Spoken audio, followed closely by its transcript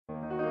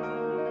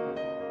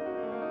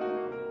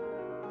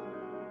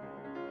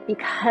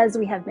because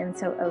we have been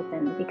so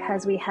open,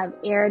 because we have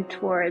erred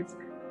towards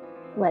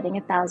letting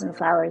 1,000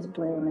 flowers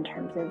bloom in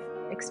terms of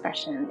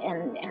expression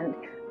and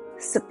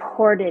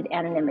supported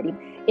anonymity,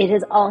 it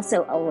has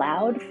also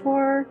allowed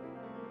for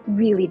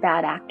really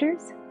bad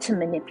actors to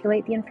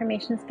manipulate the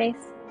information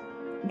space.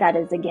 That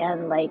is,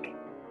 again, like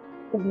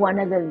one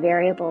of the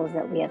variables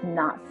that we have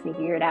not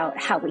figured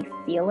out how we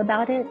feel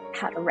about it,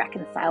 how to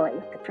reconcile it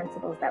with the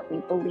principles that we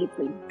believe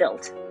we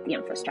built the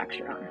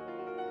infrastructure on.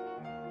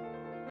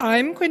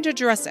 I'm Quinta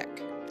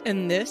Jurecic,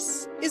 and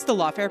this is the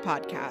Lawfare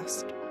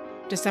Podcast,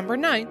 December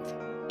 9th,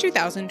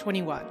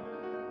 2021.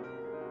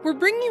 We're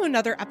bringing you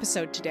another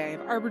episode today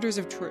of Arbiters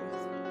of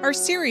Truth, our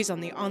series on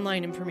the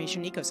online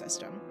information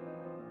ecosystem.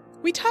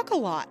 We talk a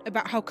lot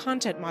about how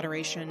content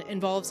moderation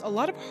involves a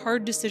lot of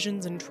hard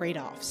decisions and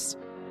trade-offs.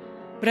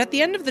 But at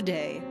the end of the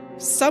day,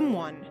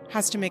 someone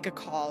has to make a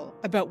call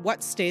about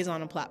what stays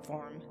on a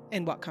platform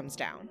and what comes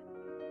down.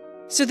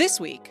 So this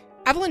week,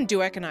 Evelyn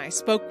Douek and I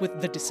spoke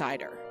with the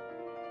decider,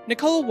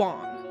 Nicole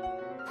Wong,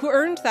 who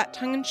earned that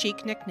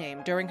tongue-in-cheek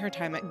nickname during her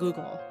time at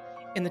Google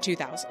in the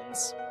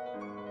 2000s.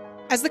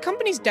 As the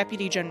company's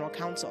deputy general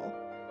counsel,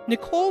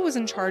 Nicole was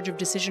in charge of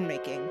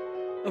decision-making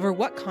over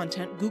what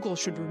content Google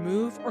should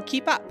remove or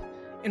keep up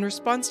in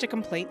response to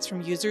complaints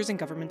from users and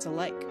governments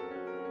alike.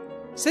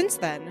 Since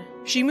then,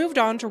 she moved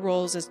on to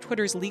roles as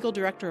Twitter's legal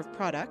director of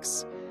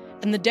products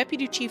and the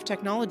deputy chief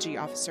technology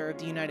officer of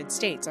the United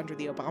States under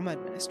the Obama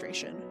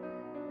administration.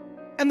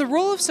 And the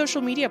role of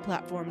social media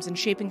platforms in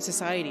shaping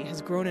society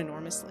has grown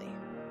enormously.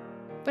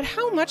 But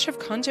how much have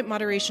content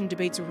moderation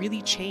debates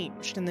really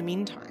changed in the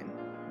meantime?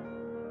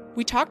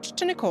 We talked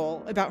to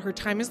Nicole about her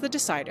time as the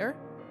decider,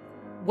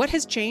 what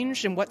has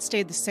changed and what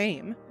stayed the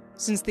same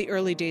since the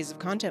early days of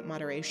content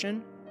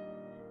moderation,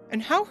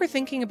 and how her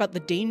thinking about the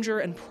danger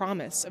and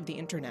promise of the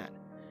internet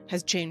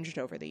has changed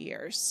over the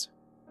years.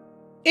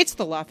 It's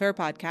the Lawfare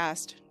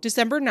Podcast,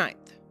 December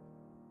 9th.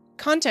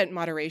 Content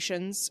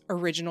Moderation's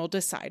Original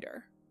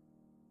Decider.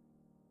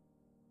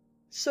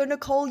 So,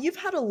 Nicole, you've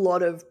had a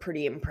lot of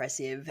pretty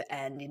impressive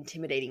and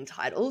intimidating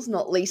titles,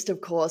 not least, of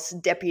course,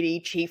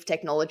 Deputy Chief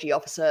Technology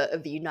Officer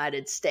of the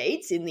United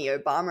States in the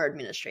Obama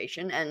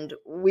administration, and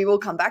we will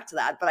come back to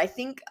that. But I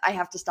think I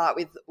have to start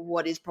with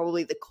what is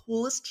probably the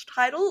coolest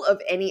title of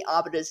any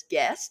Arbiter's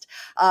guest,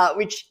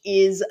 which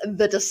is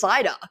the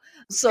Decider.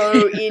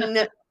 So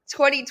in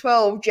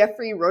 2012,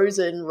 Jeffrey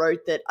Rosen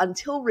wrote that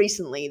until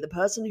recently, the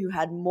person who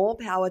had more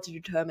power to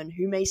determine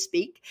who may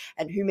speak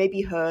and who may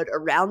be heard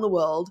around the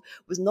world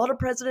was not a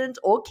president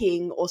or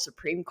king or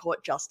Supreme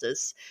Court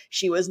justice.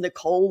 She was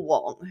Nicole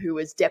Wong, who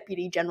was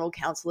deputy general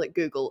counsel at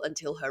Google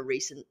until her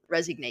recent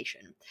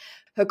resignation.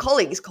 Her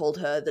colleagues called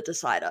her the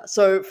Decider.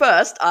 So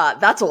first,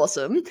 that's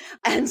awesome.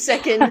 And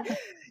second,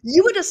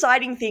 you were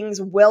deciding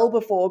things well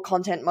before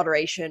content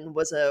moderation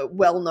was a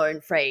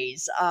well-known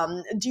phrase.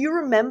 Do you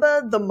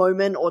remember the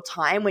moment or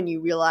time when you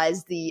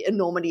realized the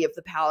enormity of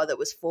the power that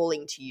was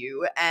falling to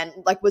you? And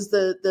was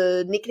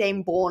the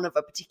nickname born of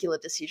a particular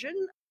decision?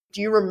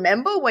 Do you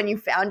remember when you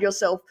found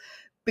yourself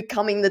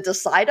becoming the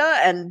decider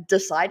and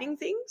deciding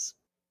things?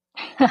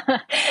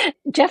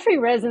 Jeffrey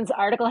Rosen's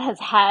article has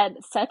had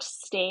such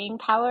staying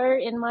power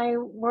in my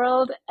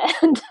world.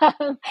 And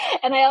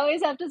I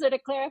always have to sort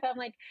of clarify, I'm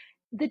like,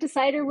 the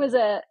decider was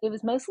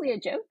mostly a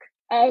joke.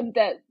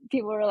 That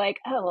people were like,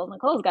 oh, well,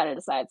 Nicole's got to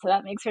decide, so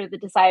that makes her the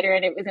decider.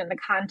 And it was in the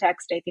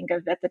context, I think,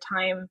 of at the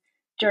time,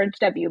 George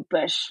W.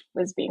 Bush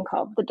was being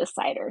called the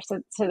decider.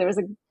 So there was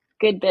a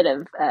good bit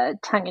of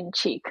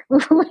tongue-in-cheek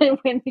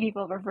when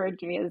people referred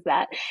to me as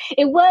that.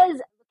 It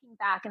was, looking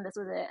back, and this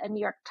was a New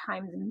York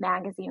Times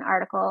Magazine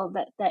article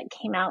that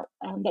came out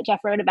that Jeff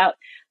wrote about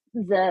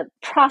the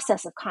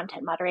process of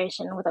content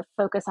moderation with a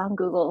focus on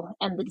Google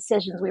and the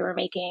decisions we were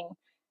making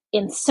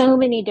in so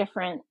many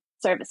different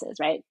services,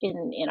 right?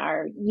 In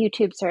our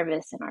YouTube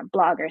service, in our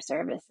Blogger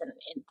service, and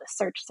in the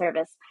search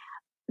service.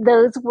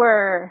 Those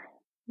were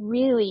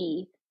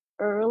really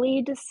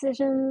early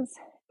decisions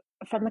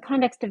from the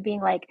context of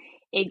being like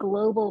a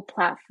global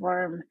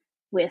platform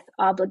with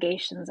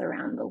obligations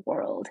around the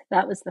world.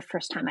 That was the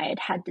first time I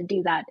had to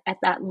do that at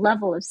that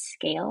level of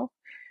scale.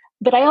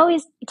 But I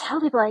always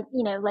tell people,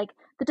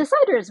 the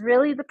decider is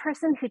really the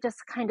person who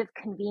just kind of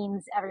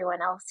convenes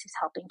everyone else who's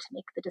helping to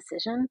make the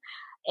decision.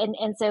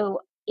 And so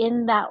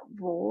in that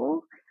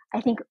role, I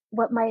think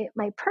what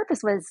my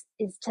purpose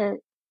is to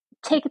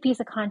take a piece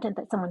of content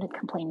that someone had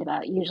complained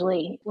about.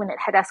 Usually when it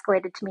had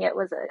escalated to me, it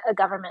was a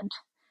government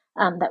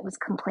that was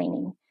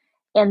complaining.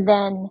 And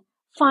then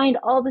find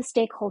all the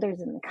stakeholders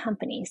in the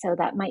company. So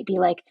that might be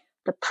like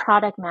the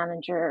product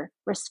manager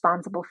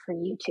responsible for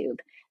YouTube,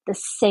 the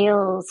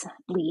sales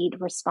lead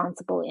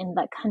responsible in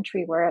the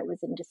country where it was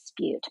in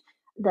dispute,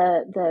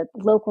 the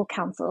local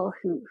counsel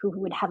who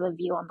would have a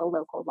view on the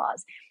local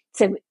laws.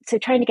 So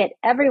trying to get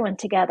everyone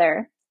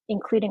together,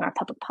 including our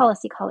public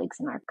policy colleagues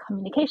and our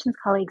communications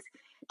colleagues,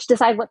 to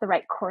decide what the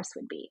right course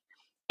would be.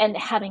 And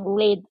having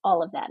laid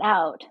all of that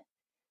out,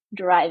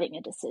 driving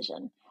a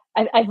decision.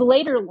 I've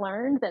later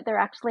learned that there are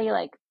actually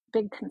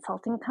big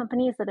consulting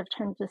companies that have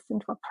turned this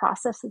into a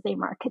process that they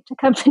market to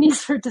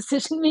companies for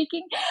decision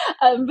making.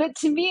 But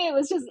to me, it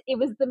was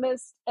the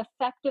most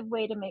effective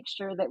way to make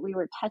sure that we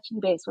were touching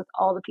base with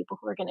all the people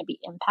who are going to be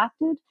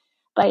impacted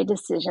by a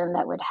decision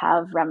that would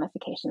have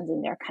ramifications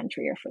in their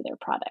country or for their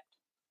product.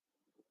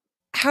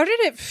 How did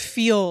it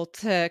feel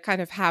to kind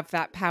of have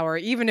that power,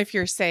 even if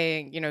you're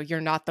saying,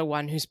 you're not the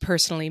one who's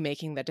personally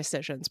making the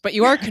decisions, but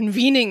you are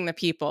convening the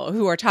people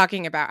who are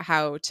talking about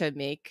how to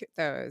make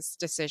those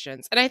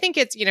decisions? And I think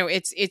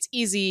it's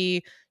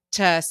easy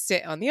to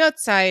sit on the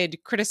outside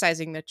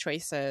criticizing the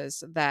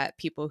choices that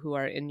people who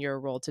are in your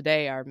role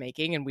today are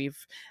making. And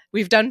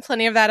we've done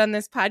plenty of that on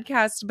this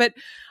podcast, but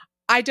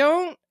I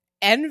don't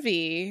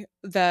envy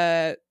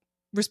the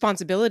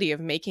responsibility of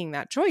making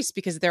that choice,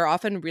 because they're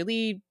often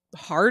really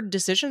hard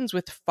decisions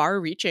with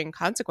far-reaching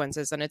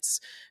consequences. And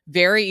it's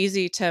very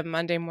easy to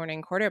Monday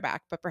morning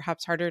quarterback, but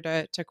perhaps harder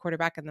to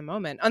quarterback in the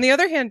moment. On the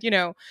other hand,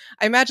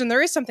 I imagine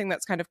there is something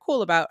that's kind of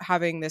cool about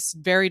having this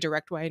very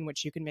direct way in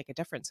which you can make a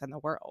difference in the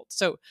world.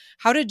 So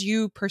how did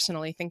you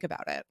personally think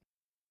about it?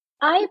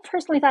 I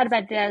personally thought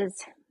about it as,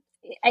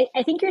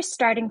 I think your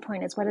starting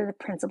point is, what are the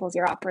principles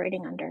you're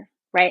operating under,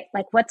 right?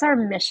 Like, what's our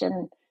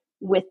mission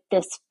with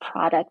this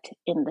product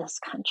in this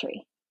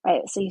country,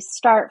 right? So you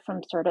start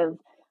from sort of,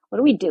 what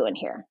are we doing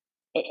here?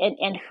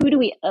 And who do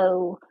we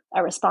owe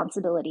a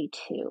responsibility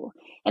to?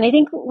 And I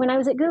think when I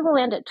was at Google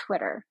and at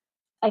Twitter,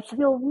 I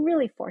feel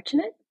really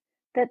fortunate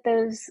that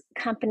those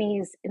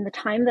companies, in the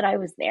time that I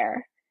was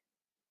there,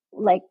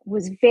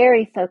 was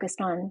very focused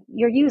on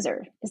your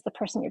user is the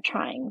person you're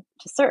trying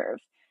to serve.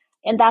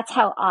 And that's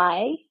how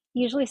I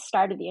usually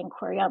started the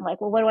inquiry on,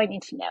 well, what do I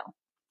need to know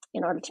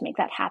in order to make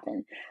that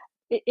happen?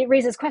 It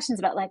raises questions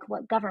about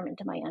what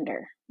government am I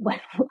under?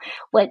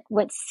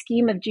 What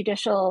scheme of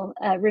judicial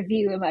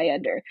review am I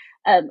under?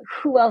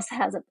 Who else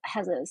has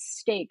a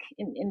stake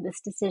in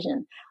this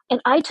decision? And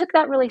I took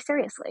that really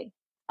seriously.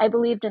 I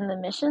believed in the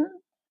mission.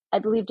 I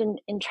believed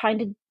in trying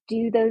to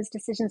do those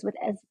decisions with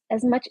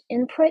as much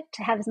input,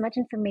 to have as much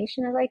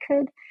information as I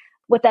could.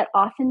 What that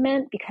often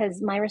meant,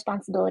 because my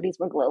responsibilities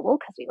were global,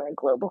 because we were a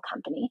global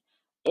company,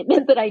 it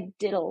meant that I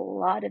did a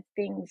lot of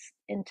things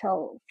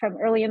from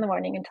early in the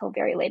morning until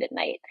very late at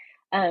night.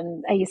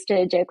 I used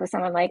to joke with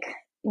someone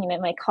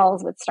my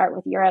calls would start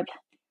with Europe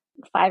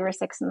 5 or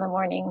 6 in the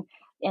morning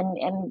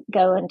and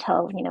go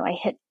until, I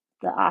hit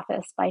the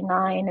office by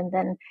 9. And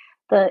then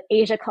the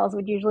Asia calls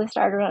would usually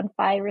start around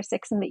 5 or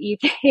 6 in the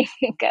evening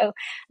and go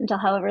until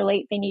however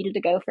late they needed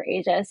to go for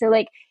Asia. So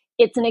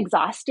it's an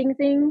exhausting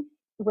thing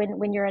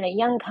when you're in a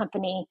young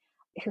company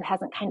who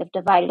hasn't kind of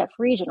divided up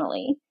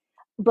regionally.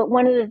 But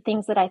one of the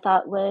things that I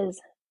thought was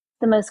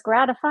the most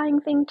gratifying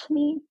thing to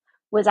me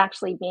was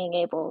actually being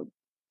able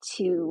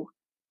to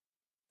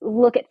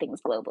look at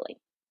things globally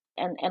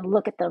and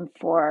look at them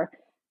for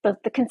both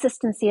the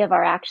consistency of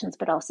our actions,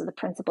 but also the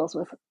principles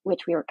with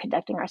which we were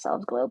conducting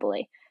ourselves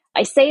globally.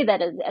 I say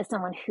that as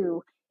someone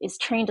who is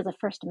trained as a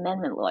First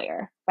Amendment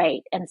lawyer,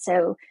 right? And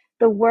so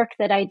the work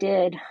that I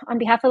did on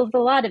behalf of a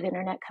lot of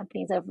internet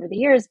companies over the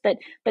years, but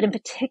in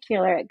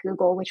particular at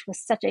Google, which was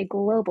such a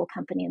global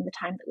company in the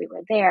time that we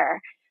were there,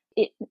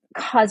 it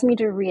caused me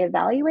to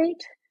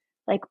reevaluate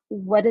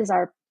what is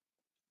our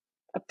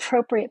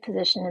appropriate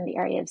position in the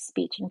area of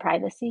speech and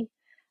privacy,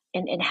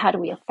 and how do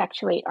we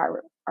effectuate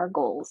our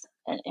goals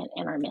and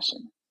our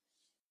mission.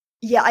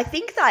 Yeah, I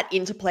think that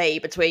interplay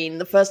between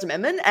the First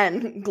Amendment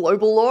and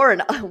global law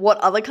and what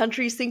other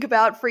countries think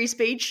about free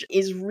speech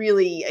is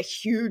really a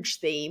huge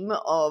theme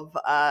of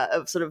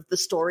sort of the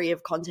story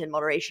of content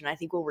moderation. I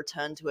think we'll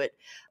return to it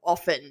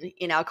often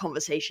in our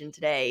conversation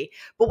today.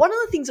 But one of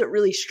the things that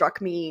really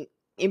struck me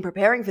in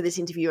preparing for this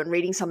interview and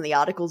reading some of the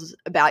articles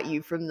about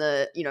you from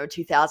the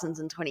 2000s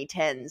and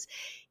 2010s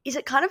is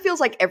it kind of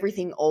feels like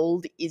everything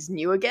old is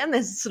new again.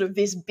 There's sort of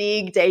this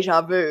big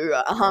deja vu,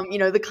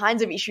 the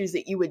kinds of issues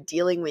that you were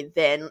dealing with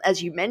then,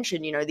 as you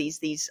mentioned,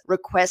 these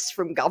requests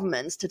from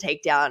governments to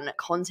take down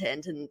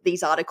content. And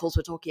these articles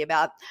were talking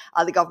about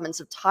the governments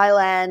of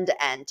Thailand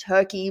and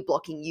Turkey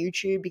blocking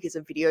YouTube because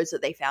of videos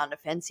that they found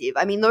offensive.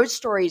 I mean, those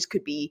stories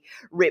could be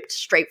ripped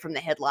straight from the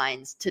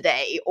headlines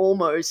today,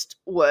 almost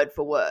word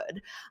for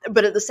word.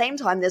 But at the same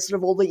time, there's sort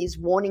of all these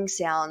warning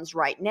sounds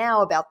right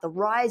now about the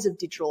rise of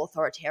digital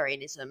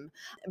authoritarianism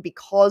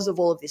because of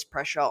all of this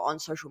pressure on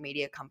social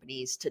media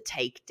companies to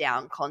take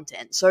down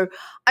content. So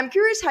I'm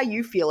curious how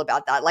you feel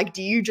about that.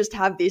 Do you just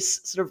have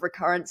this sort of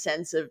recurrent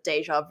sense of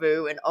deja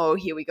vu and, oh,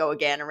 here we go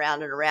again,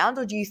 around and around?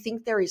 Or do you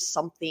think there is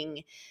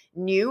something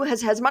new?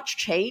 Has much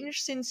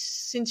changed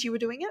since you were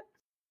doing it?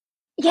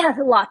 Yeah,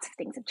 lots of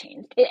things have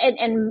changed.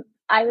 And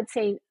I would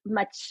say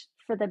much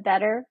for the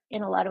better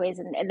in a lot of ways.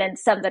 And then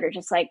some that are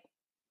just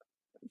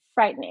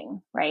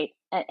frightening, right?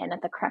 And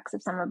at the crux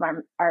of some of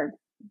our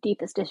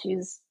deepest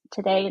issues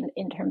today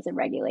in terms of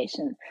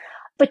regulation.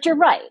 But you're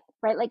right?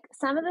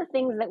 Some of the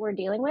things that we're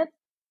dealing with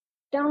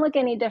don't look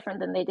any different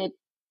than they did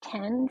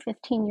 10,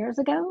 15 years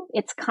ago.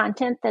 It's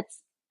content that's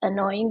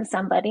annoying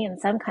somebody in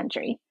some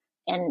country,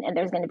 and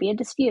there's going to be a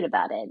dispute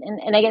about it.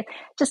 And I guess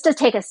just to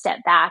take a step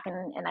back,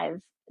 and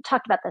I've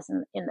talked about this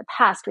in the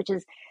past, which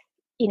is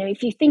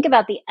if you think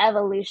about the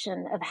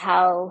evolution of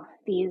how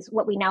these,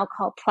 what we now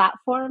call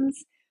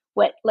platforms,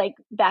 what like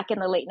back in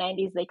the late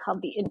 90s, they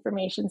called the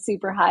information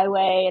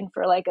superhighway. And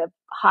for like a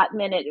hot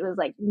minute, it was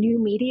like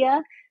new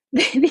media.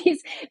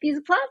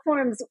 these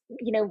platforms,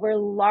 were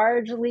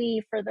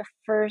largely for the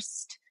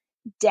first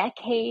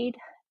decade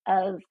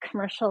of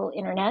commercial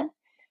internet,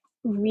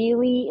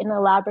 really in the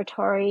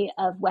laboratory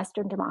of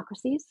Western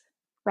democracies,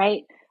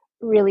 right?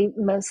 Really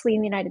mostly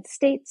in the United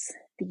States,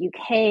 the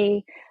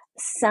UK,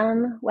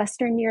 some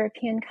Western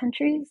European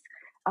countries,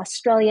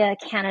 Australia,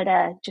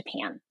 Canada,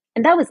 Japan.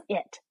 And that was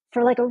it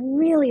for like a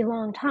really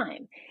long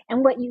time.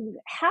 And what you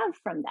have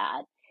from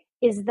that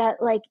is that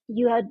like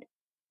you had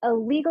a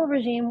legal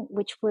regime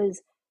which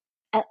was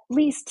at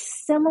least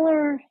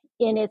similar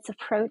in its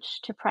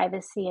approach to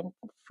privacy and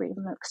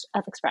freedom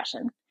of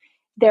expression.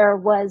 There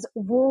was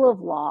rule of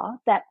law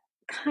that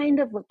kind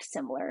of looked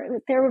similar.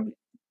 There were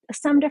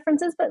some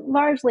differences, but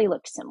largely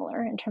looked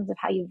similar in terms of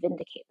how you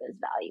vindicate those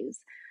values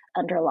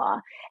under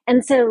law.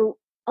 And so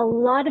a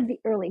lot of the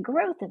early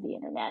growth of the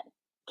internet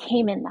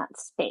came in that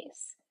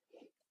space.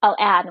 I'll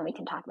add, and we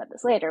can talk about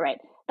this later, right?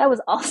 That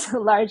was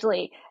also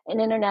largely an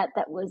internet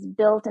that was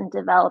built and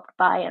developed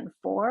by and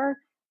for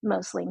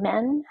mostly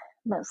men,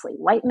 mostly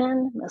white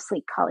men,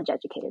 mostly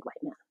college-educated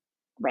white men,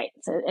 right?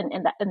 So,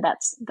 and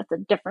that's a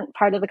different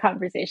part of the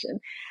conversation.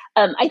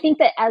 I think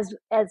that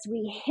as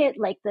we hit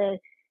like the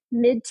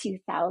mid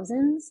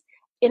 2000s,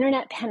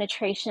 internet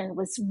penetration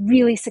was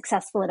really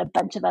successful in a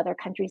bunch of other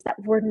countries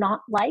that were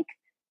not like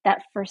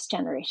that first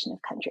generation of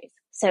countries.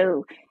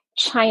 So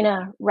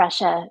China,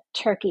 Russia,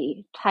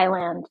 Turkey,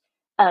 Thailand,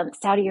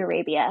 Saudi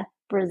Arabia,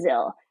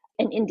 Brazil,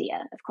 and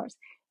India, of course.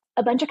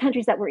 A bunch of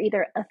countries that were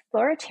either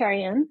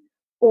authoritarian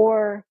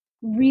or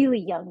really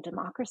young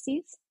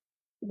democracies,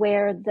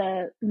 where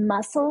the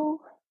muscle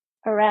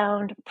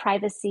around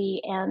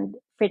privacy and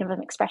freedom of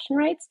expression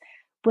rights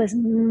was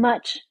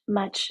much,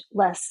 much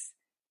less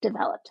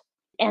developed.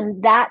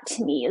 And that,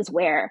 to me, is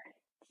where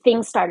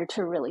things started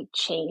to really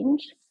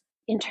change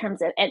in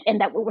terms of,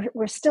 and that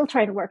we're still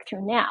trying to work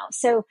through now.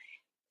 So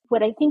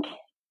what I think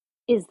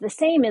is the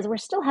same is we're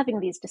still having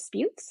these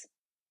disputes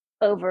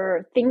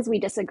over things we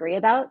disagree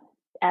about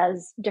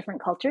as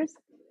different cultures.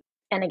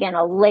 And again,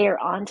 I'll layer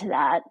onto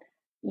that,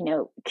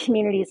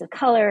 communities of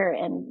color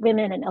and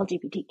women and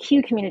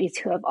LGBTQ communities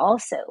who have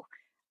also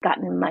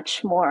gotten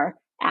much more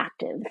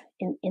active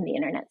in the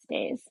internet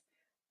space,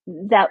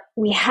 that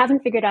we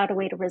haven't figured out a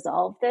way to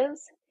resolve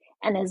those.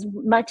 And as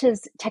much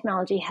as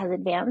technology has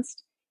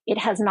advanced, it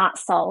has not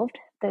solved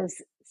those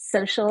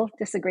social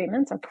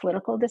disagreements or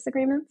political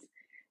disagreements.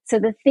 So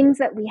the things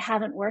that we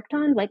haven't worked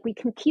on, like we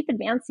can keep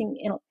advancing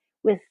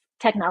with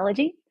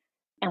technology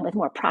and with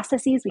more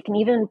processes, we can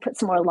even put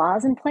some more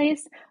laws in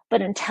place.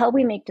 But until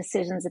we make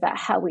decisions about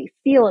how we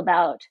feel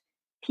about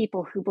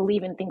people who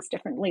believe in things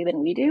differently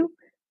than we do,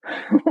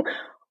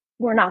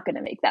 we're not going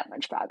to make that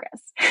much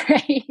progress,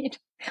 right?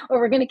 Or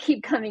we're going to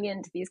keep coming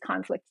into these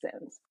conflict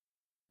zones.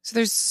 So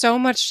there's so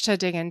much to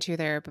dig into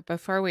there. But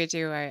before we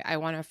do, I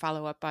want to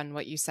follow up on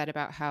what you said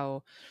about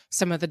how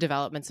some of the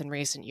developments in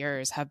recent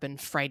years have been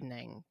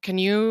frightening. Can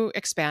you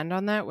expand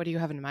on that? What do you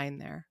have in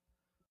mind there?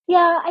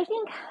 Yeah, I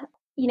think,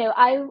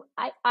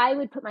 I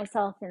would put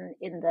myself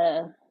in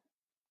the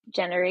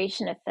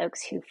generation of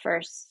folks who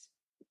first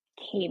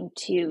came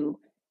to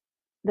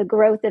the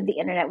growth of the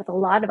internet with a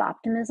lot of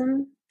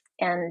optimism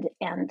and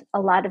a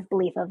lot of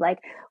belief of like,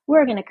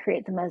 we're going to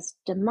create the most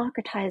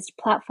democratized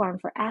platform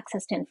for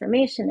access to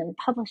information and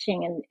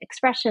publishing and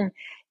expression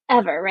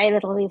ever, right?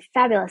 It'll be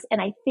fabulous.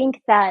 And I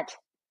think that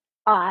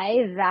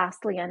I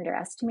vastly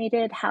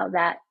underestimated how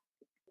that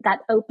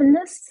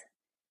openness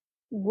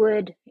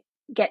would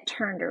get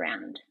turned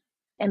around.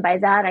 And by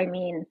that, I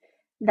mean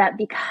that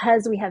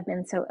because we have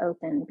been so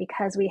open,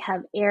 because we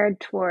have erred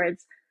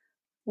towards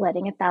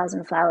letting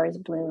 1,000 flowers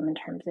bloom in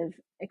terms of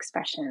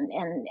expression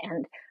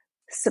and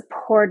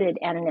supported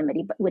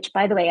anonymity, which,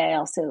 by the way, I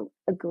also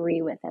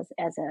agree with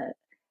as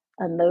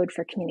a mode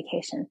for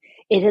communication.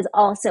 It has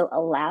also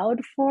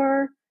allowed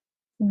for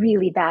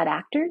really bad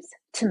actors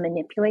to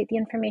manipulate the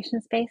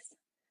information space.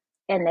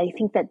 And I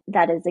think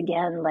that is,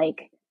 again,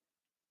 like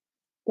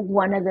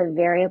one of the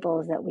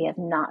variables that we have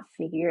not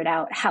figured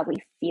out how we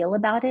feel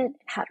about it,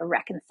 how to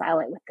reconcile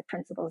it with the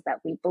principles that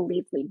we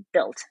believe we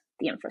built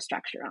the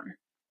infrastructure on.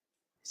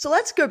 So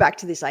let's go back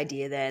to this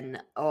idea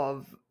then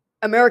of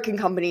American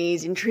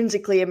companies,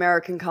 intrinsically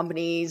American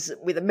companies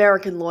with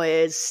American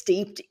lawyers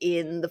steeped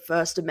in the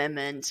First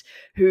Amendment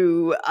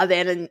who are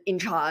then in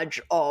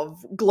charge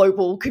of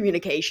global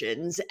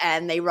communications,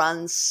 and they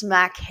run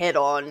smack head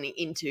on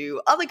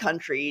into other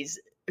countries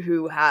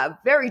who have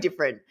very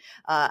different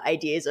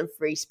ideas of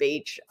free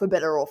speech, for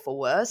better or for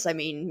worse. I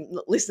mean,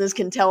 listeners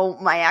can tell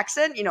my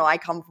accent. I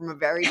come from a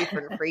very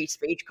different free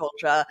speech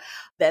culture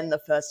than the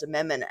First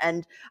Amendment.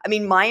 And I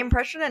mean, my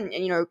impression,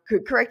 and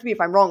correct me if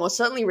I'm wrong, or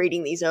certainly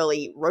reading these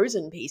early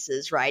Rosen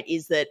pieces, right,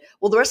 is that,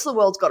 well, the rest of the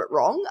world's got it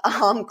wrong.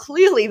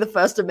 Clearly, the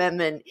First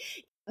Amendment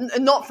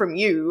not from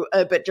you,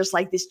 but just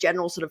like this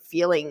general sort of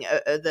feeling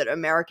that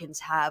Americans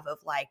have of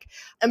like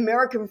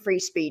American free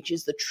speech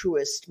is the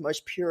truest,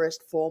 most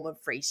purest form of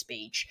free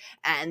speech,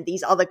 and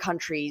these other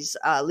countries'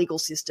 legal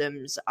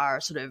systems are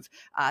sort of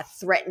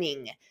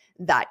threatening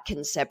that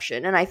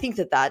conception. And I think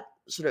that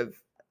sort of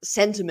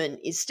sentiment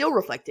is still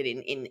reflected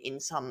in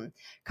some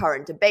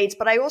current debates.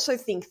 But I also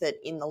think that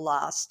in the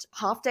last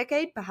half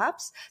decade,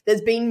 perhaps,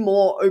 there's been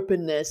more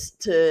openness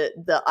to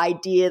the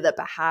idea that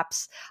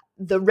perhaps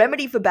the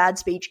remedy for bad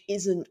speech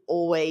isn't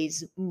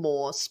always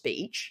more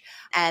speech,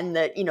 and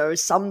that,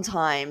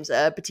 sometimes,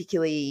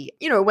 particularly,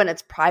 when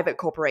it's private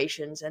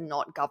corporations and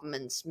not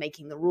governments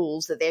making the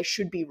rules, that there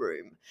should be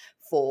room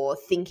for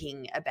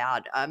thinking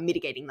about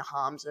mitigating the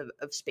harms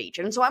of speech.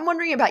 And so I'm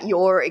wondering about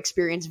your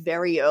experience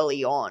very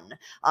early on.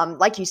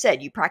 Like you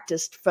said, you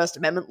practiced First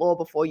Amendment law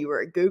before you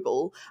were at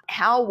Google.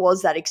 How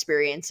was that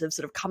experience of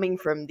sort of coming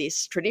from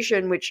this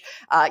tradition, which,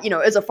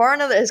 as a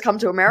foreigner that has come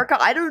to America,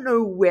 I don't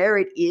know where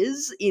it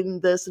is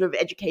in the sort of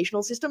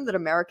educational system that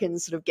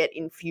Americans sort of get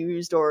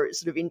infused or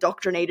sort of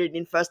indoctrinated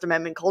in First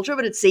Amendment culture,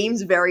 but it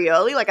seems very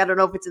early. Like, I don't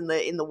know if it's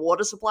in the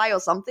water supply or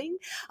something,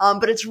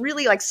 but it's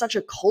really like such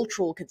a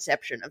cultural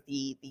conception of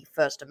the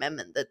First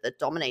Amendment that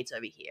dominates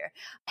over here.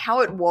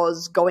 How it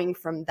was going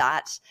from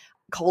that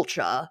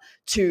culture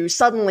to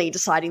suddenly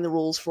deciding the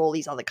rules for all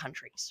these other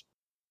countries.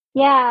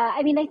 Yeah,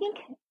 I mean, I think,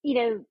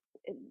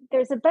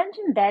 there's a bunch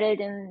embedded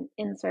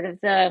in sort of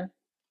the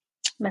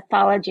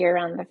mythology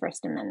around the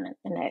First Amendment.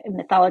 And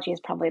mythology is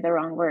probably the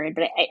wrong word,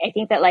 but I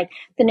think that like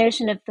the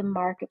notion of the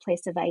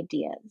marketplace of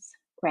ideas,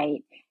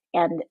 right?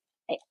 And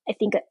I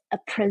think a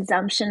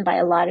presumption by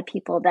a lot of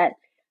people that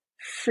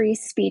free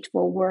speech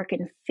will work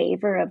in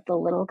favor of the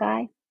little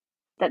guy,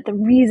 that the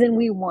reason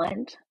we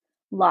want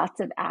lots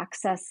of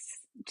access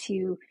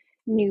to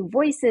new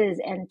voices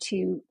and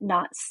to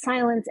not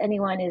silence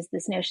anyone is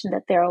this notion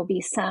that there will be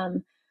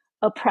some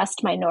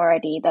oppressed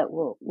minority that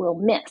will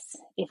miss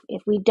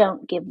if we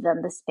don't give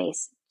them the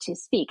space to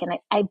speak. And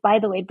I by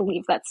the way,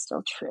 believe that's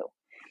still true.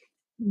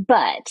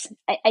 But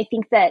I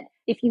think that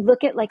if you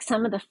look at like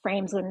some of the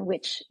frames in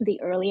which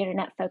the early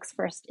internet folks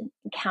first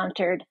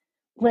encountered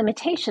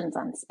limitations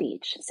on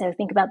speech. So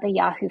think about the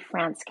Yahoo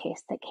France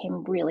case that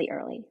came really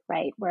early,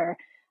 right? Where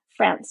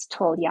France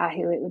told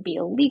Yahoo it would be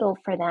illegal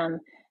for them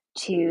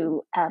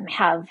to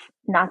have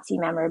Nazi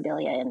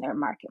memorabilia in their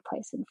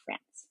marketplace in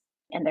France.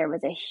 And there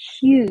was a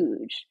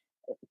huge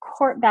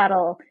court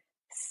battle,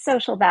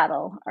 social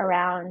battle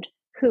around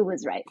who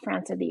was right,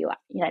 France or the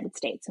United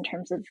States, in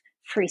terms of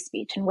free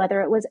speech and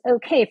whether it was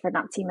okay for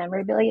Nazi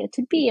memorabilia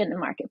to be in the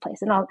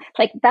marketplace. And all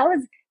like that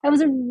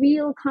was a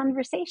real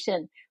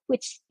conversation,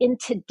 which in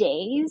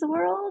today's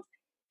world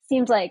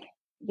seems like,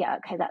 yeah,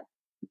 okay, that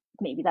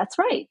maybe that's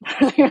right,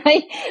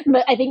 right?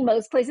 But I think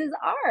most places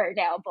are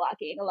now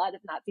blocking a lot of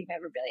Nazi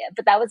memorabilia,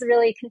 but that was a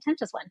really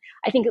contentious one.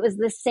 I think it was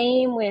the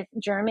same with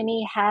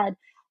Germany had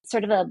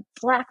sort of a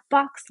black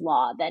box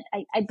law that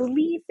I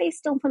believe they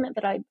still implement,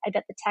 but I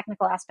bet the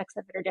technical aspects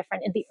of it are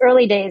different. In the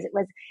early days, it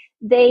was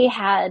they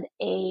had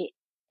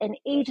an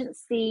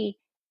agency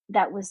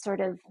that was sort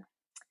of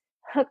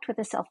hooked with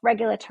a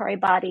self-regulatory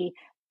body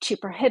to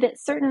prohibit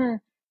certain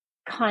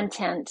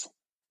content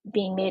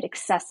being made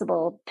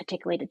accessible,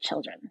 particularly to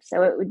children.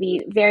 So it would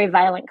be very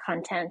violent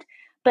content,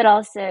 but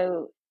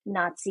also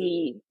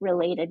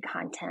Nazi-related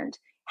content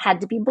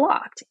had to be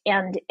blocked.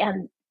 And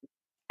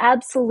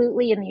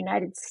absolutely in the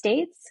United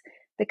States,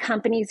 the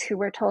companies who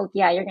were told,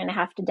 yeah, you're going to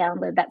have to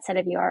download that set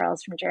of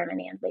URLs from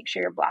Germany and make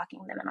sure you're blocking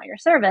them in all your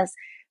service,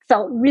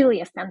 felt really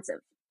offensive.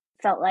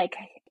 Felt like,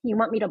 you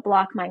want me to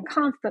block Mein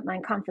Kampf, but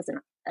Mein Kampf is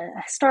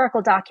a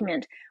historical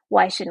document.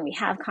 Why shouldn't we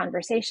have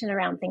conversation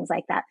around things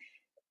like that?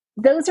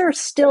 Those are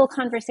still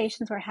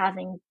conversations we're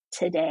having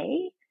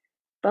today,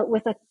 but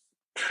with a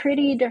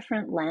pretty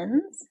different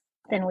lens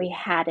than we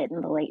had it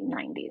in the late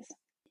 90s.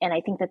 And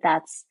I think that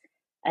that's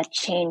a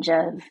change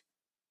of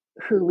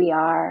who we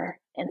are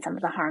and some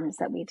of the harms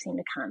that we've seen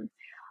to come.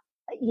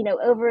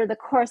 Over the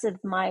course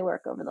of my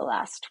work over the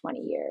last 20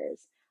 years,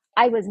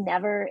 I was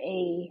never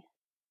a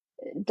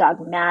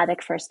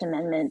dogmatic First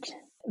Amendment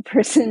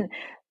person,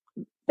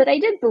 but I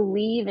did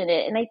believe in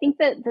it. And I think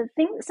that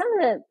some of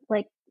the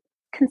like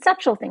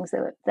conceptual things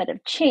that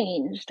have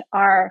changed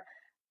are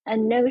a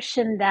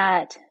notion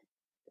that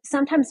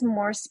sometimes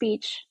more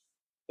speech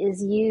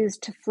is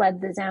used to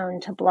flood the zone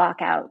to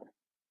block out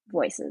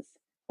voices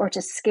or to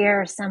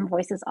scare some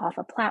voices off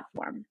a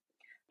platform.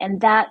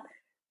 And that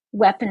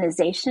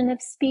weaponization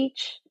of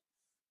speech,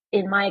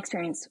 in my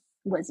experience,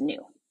 was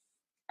new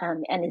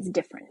and is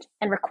different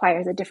and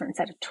requires a different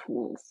set of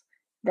tools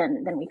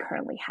than we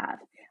currently have.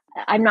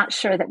 I'm not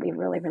sure that we've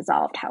really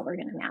resolved how we're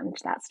going to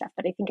manage that stuff,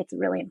 but I think it's a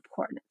really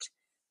important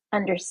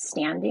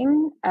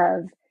understanding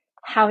of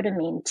how to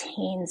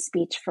maintain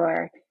speech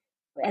for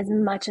as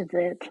much of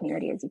the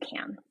community as you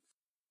can.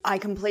 I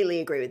completely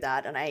agree with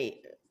that. And I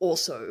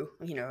also,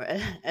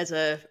 as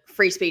a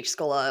free speech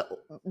scholar,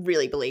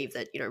 really believe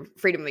that,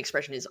 freedom of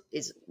expression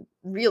is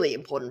really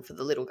important for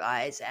the little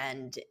guys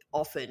and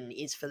often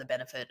is for the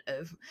benefit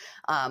of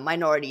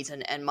minorities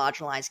and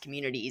marginalized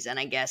communities. And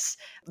I guess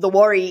the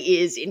worry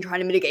is in trying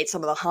to mitigate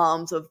some of the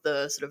harms of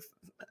the sort of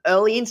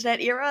early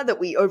internet era that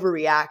we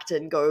overreact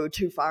and go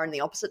too far in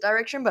the opposite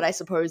direction. But I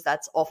suppose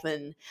that's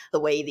often the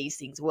way these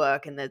things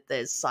work, and that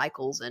there's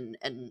cycles and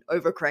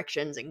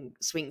overcorrections and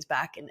swings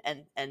back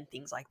and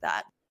things like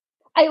that.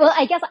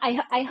 I guess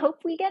I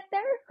hope we get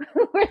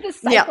there where the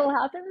cycle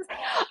happens.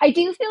 I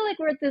do feel like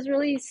we're at this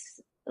really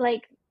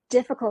like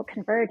difficult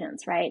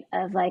convergence, right?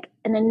 Of like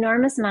an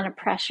enormous amount of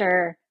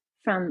pressure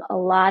from a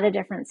lot of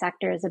different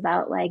sectors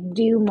about like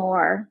do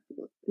more,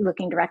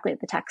 looking directly at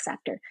the tech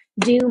sector,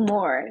 do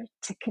more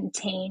to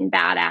contain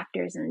bad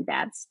actors and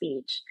bad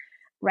speech,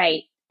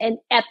 right? And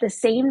at the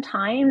same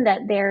time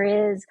that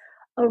there is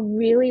a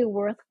really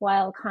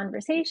worthwhile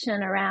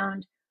conversation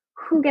around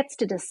who gets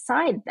to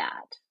decide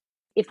that.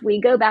 If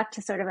we go back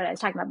to sort of what I was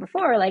talking about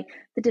before, like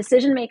the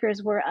decision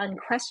makers were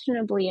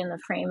unquestionably in the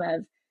frame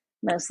of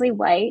mostly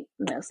white,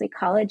 mostly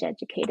college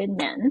educated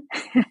men.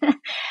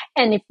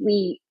 And if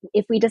we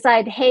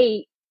decide,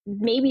 hey,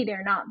 maybe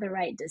they're not the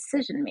right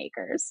decision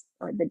makers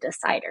or the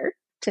decider,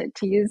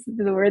 to use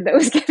the word that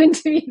was given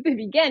to me at the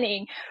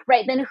beginning,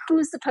 right, then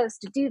who's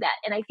supposed to do that?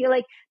 And I feel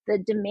like the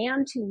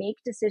demand to make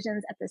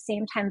decisions at the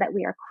same time that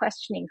we are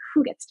questioning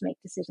who gets to make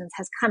decisions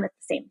has come at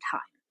the same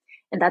time.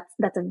 And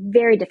that's a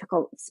very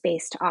difficult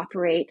space to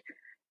operate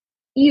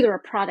either a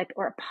product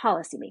or a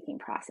policy-making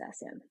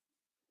process in.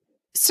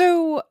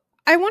 So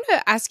I want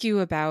to ask you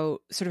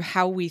about sort of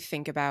how we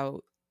think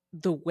about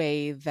the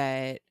way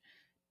that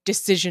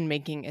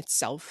decision-making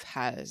itself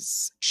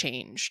has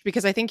changed,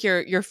 because I think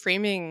your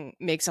framing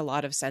makes a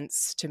lot of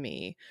sense to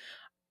me.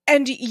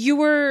 And you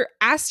were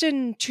asked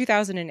in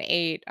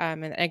 2008,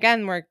 and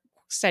again, we're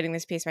citing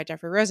this piece by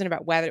Jeffrey Rosen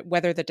about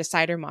whether the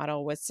decider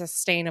model was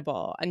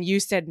sustainable, and you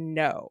said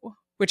no,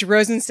 which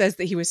Rosen says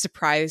that he was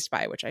surprised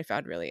by, which I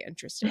found really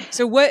interesting.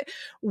 So what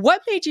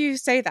made you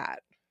say that?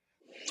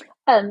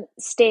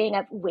 Staying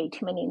up way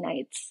too many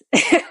nights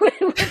with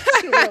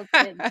 2 little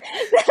kids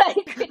that I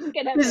couldn't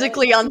get up.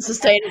 Physically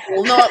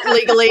unsustainable, not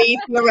legally,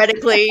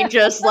 theoretically,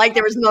 just like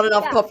there is not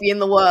enough coffee in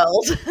the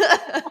world.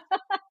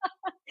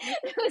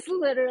 It was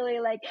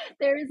literally like,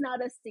 there is not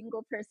a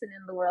single person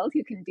in the world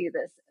who can do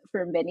this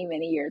for many,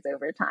 many years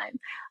over time.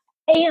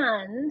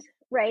 And,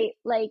 right,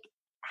 like,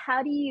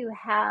 how do you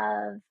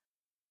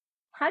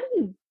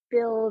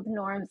build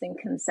norms and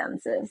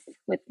consensus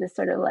with this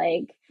sort of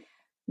like,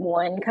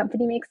 one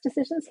company makes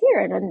decisions here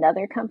and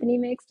another company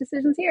makes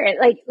decisions here? And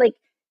like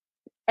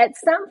at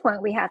some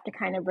point we have to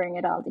kind of bring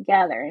it all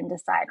together and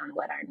decide on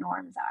what our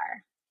norms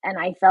are. And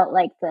I felt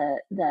like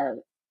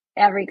the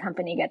every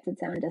company gets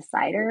its own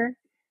decider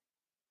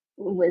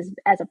was,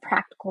 as a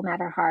practical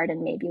matter, hard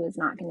and maybe was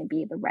not going to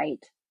be the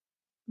right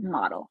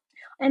model.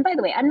 And by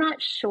the way, I'm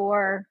not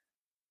sure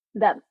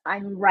that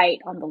I'm right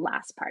on the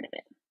last part of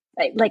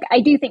it. Like I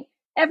do think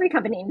every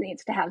company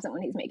needs to have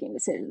someone who's making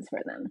decisions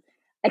for them.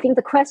 I think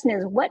the question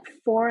is, what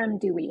forum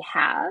do we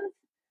have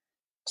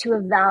to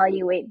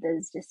evaluate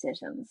those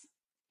decisions,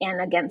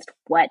 and against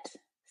what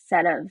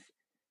set of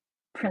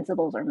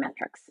principles or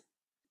metrics?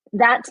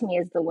 That to me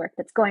is the work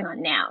that's going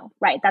on now,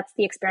 right? That's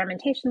the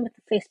experimentation with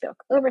the Facebook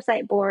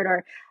Oversight Board,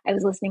 or I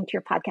was listening to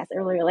your podcast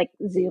earlier, like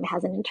Zoom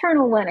has an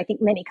internal one. I think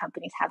many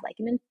companies have like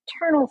an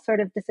internal sort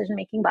of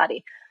decision-making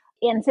body.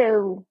 And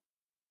so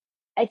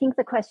I think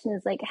the question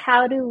is like,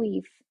 how do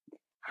we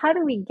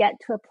get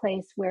to a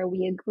place where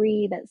we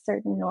agree that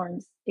certain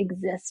norms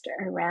exist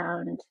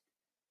around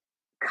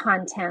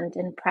content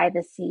and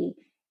privacy,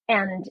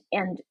 and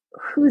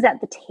who's at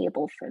the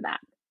table for that?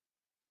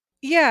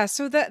 Yeah,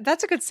 so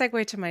that's a good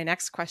segue to my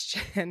next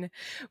question,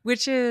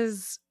 which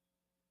is,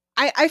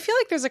 I feel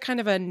like there's a kind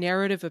of a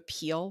narrative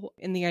appeal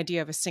in the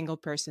idea of a single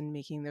person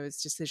making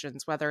those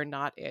decisions, whether or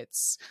not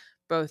it's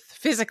both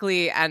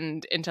physically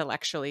and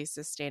intellectually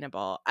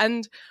sustainable.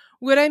 And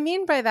what I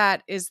mean by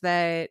that is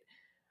that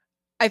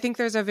I think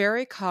there's a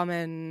very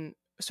common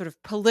sort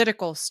of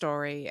political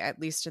story, at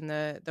least in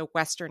the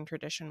Western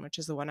tradition, which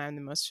is the one I'm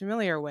the most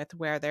familiar with,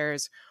 where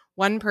there's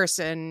one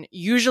person,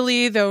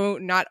 usually, though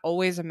not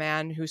always, a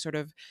man who sort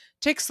of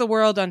takes the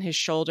world on his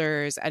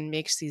shoulders and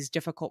makes these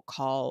difficult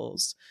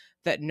calls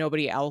that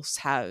nobody else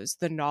has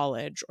the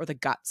knowledge or the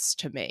guts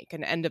to make,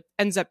 and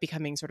ends up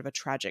becoming sort of a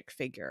tragic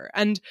figure.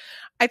 And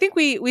I think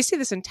we see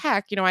this in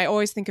tech. I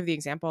always think of the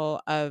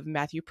example of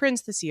Matthew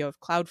Prince, the CEO of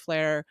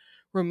Cloudflare,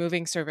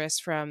 removing service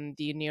from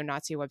the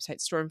neo-Nazi website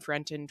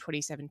Stormfront in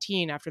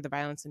 2017 after the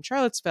violence in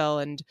Charlottesville,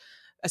 and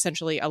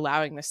essentially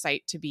allowing the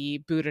site to be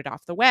booted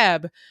off the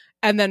web,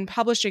 and then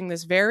publishing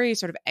this very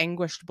sort of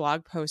anguished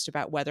blog post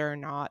about whether or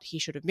not he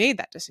should have made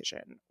that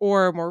decision.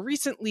 Or more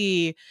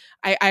recently,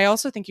 I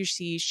also think you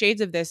see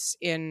shades of this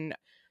in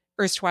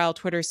erstwhile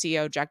Twitter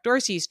CEO Jack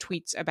Dorsey's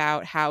tweets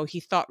about how he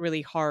thought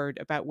really hard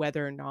about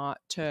whether or not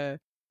to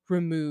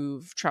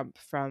remove Trump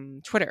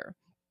from Twitter.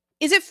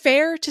 Is it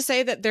fair to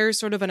say that there's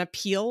sort of an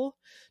appeal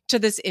to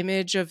this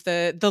image of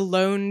the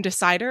lone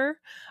decider?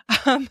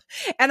 Um,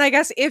 and I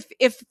guess if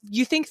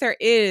you think there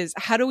is,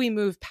 how do we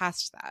move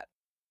past that?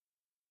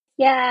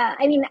 Yeah,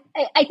 I mean,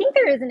 I think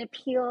there is an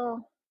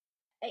appeal.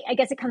 I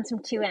guess it comes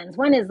from two ends.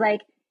 One is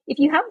like, if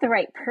you have the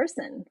right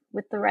person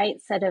with the right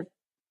set of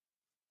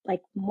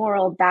like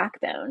moral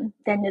backbone,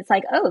 then it's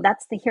like, oh,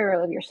 that's the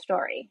hero of your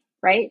story,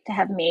 right? To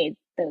have made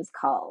those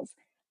calls.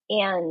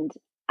 And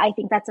I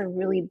think that's a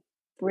really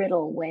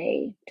brittle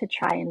way to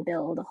try and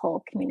build a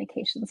whole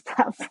communications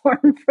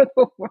platform for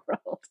the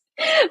world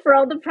for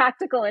all the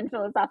practical and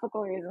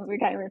philosophical reasons we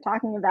kind of were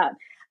talking about.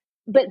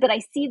 But I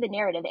see the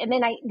narrative. And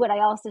then what I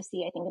also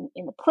see, I think,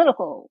 in the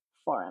political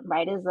forum,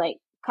 right, is like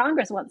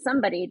Congress wants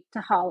somebody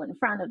to haul in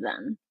front of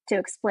them to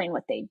explain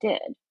what they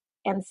did.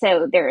 And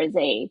so there is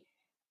a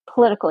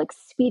political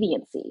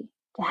expediency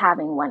to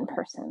having one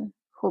person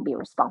who will be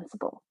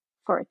responsible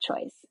for a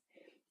choice.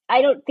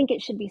 I don't think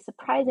it should be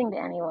surprising to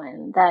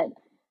anyone that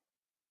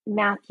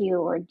Matthew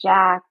or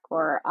Jack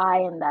or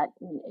I in that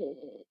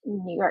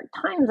New York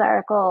Times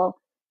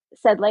article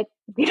said, like,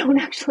 we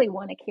don't actually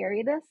want to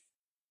carry this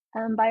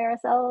by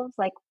ourselves.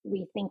 Like,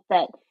 we think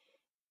that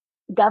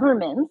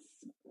governments,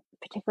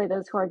 particularly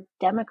those who are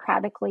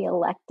democratically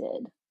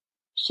elected,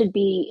 should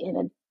be in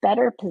a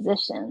better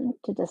position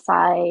to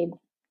decide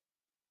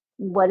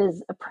what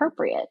is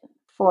appropriate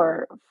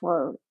for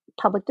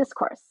public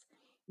discourse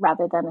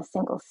rather than a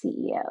single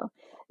CEO.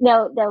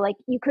 Now, they're like,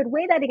 you could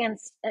weigh that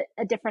against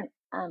a different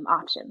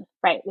option,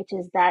 right? Which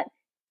is that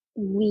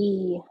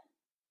we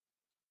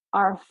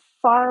are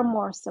far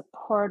more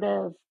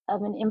supportive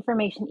of an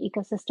information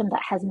ecosystem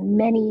that has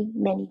many,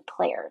 many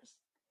players,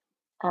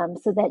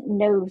 so that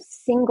no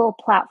single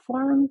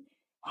platform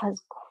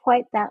has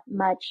quite that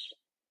much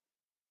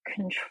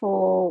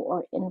control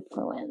or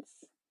influence,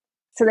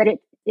 so that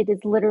it is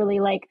literally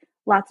like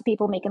lots of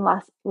people making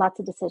lots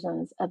of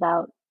decisions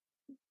about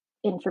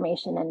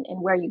information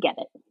and where you get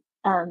it.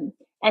 And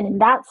in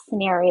that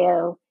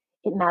scenario,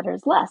 it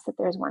matters less that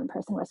there's one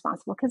person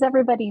responsible, because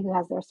everybody who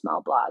has their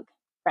small blog,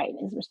 right,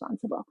 is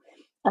responsible.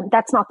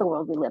 That's not the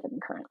world we live in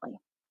currently,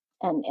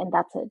 and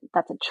that's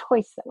a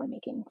choice that we're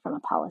making from a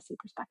policy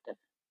perspective.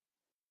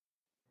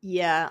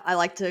 Yeah, I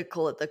like to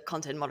call it the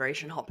content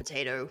moderation hot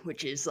potato,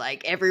 which is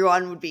like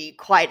everyone would be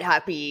quite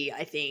happy,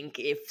 I think,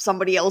 if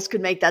somebody else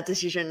could make that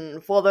decision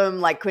for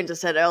them. Like Quinta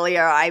said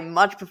earlier, I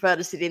much prefer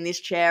to sit in this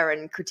chair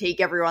and critique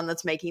everyone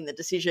that's making the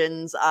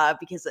decisions,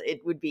 because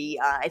it would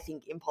be, I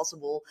think,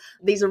 impossible.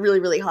 These are really,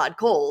 really hard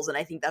calls, and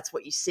I think that's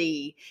what you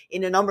see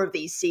in a number of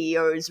these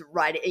CEOs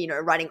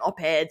writing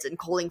op-eds and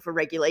calling for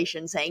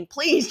regulation, saying,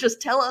 please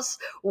just tell us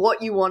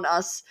what you want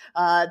us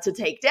to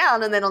take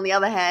down. And then on the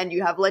other hand,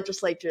 you have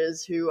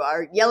legislatures who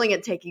are yelling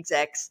at tech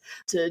execs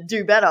to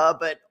do better,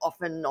 but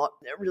often not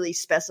really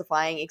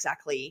specifying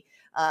exactly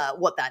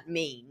what that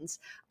means.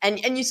 And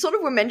you sort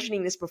of were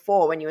mentioning this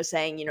before when you were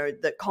saying,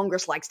 that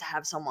Congress likes to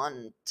have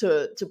someone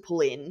to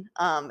pull in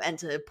and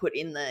to put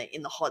in the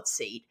hot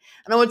seat.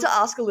 And I wanted to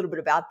ask a little bit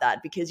about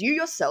that, because you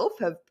yourself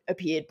have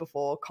appeared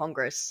before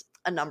Congress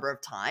a number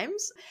of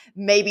times,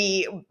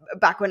 maybe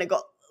back when it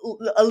got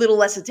a little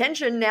less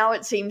attention. Now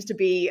it seems to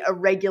be a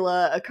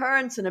regular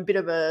occurrence and a bit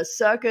of a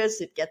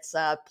circus. It gets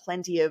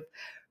plenty of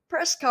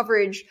press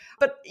coverage.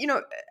 But,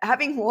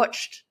 having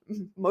watched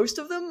most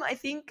of them, I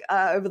think,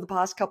 over the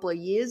past couple of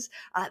years,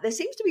 there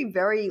seems to be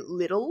very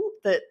little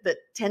that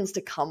tends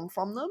to come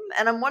from them.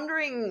 And I'm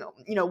wondering,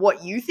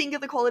 what you think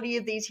of the quality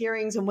of these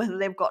hearings and whether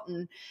they've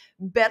gotten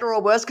better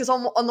or worse. Because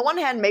on the one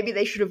hand, maybe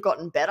they should have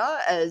gotten better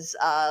as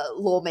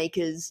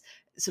lawmakers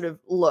sort of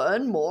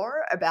learn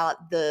more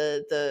about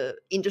the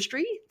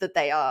industry that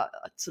they are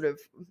sort of,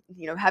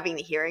 having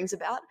the hearings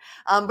about.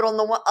 But on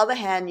the other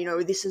hand,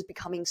 this is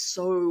becoming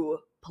so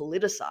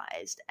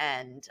politicized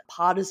and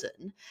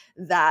partisan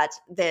that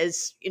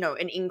there's,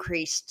 an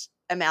increased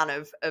amount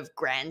of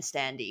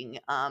grandstanding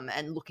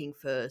and looking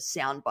for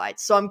sound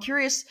bites. So I'm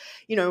curious,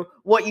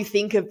 what you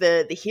think of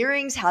the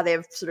hearings, how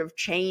they've sort of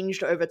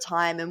changed over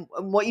time, and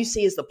what you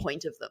see as the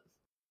point of them.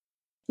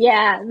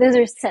 Yeah, those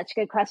are such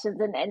good questions.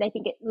 And I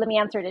think let me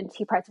answer it in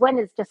two parts. One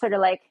is just sort of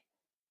like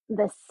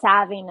the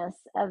savviness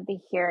of the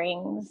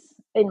hearings,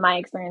 in my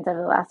experience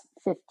over the last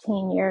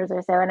 15 years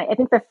or so. And I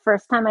think the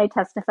first time I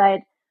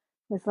testified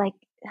was like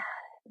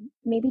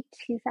maybe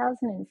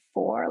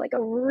 2004, like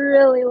a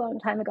really long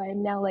time ago.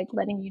 I'm now like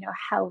letting you know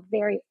how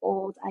very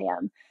old I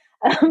am.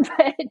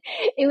 But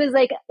it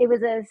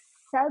was a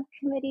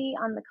subcommittee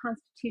on the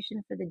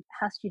Constitution for the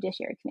House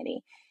Judiciary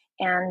Committee.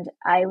 And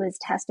I was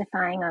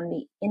testifying on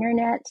the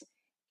internet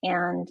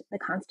and the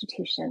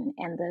Constitution,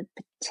 and the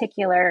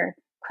particular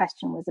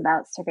question was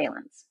about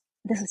surveillance.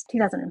 This was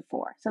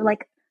 2004, so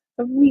like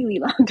a really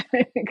long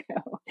time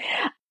ago.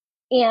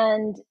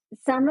 And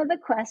some of the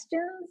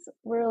questions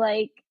were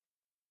like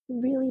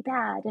really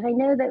bad. And I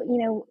know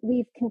that,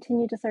 we've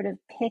continued to sort of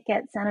pick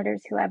at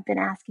senators who have been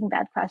asking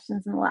bad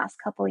questions in the last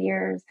couple of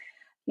years.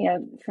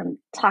 from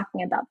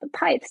talking about the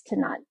pipes to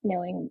not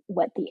knowing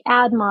what the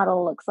ad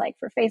model looks like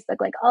for Facebook,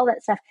 like all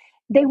that stuff,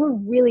 they were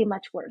really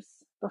much worse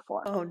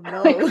before. Oh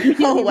no. Like, really,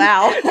 oh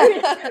wow.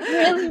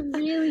 really,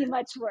 really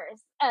much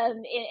worse.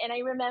 And I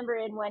remember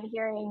in one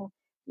hearing,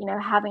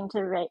 having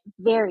to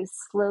very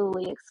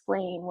slowly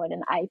explain what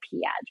an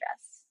IP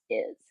address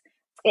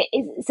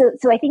is.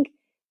 So I think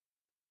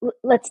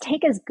let's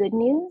take as good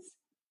news.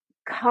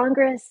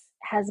 Congress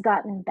has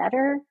gotten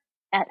better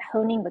at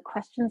honing the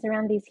questions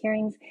around these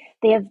hearings.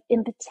 They have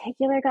in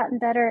particular gotten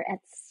better at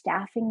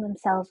staffing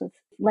themselves with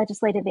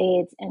legislative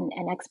aides and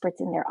experts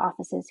in their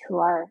offices who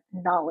are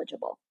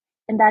knowledgeable.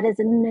 And that is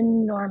an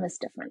enormous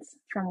difference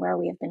from where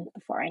we have been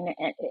before.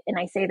 And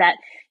I say that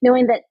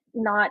knowing that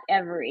not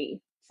every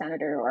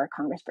senator or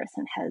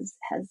congressperson has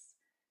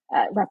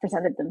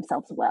represented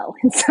themselves well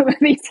in some of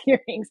these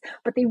hearings,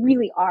 but they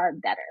really are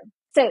better.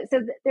 So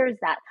there's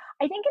that.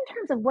 I think in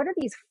terms of what are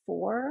these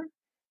for,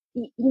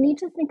 you need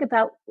to think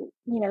about,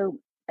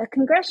 a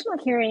congressional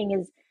hearing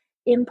is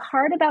in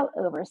part about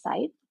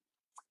oversight,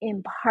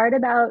 in part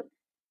about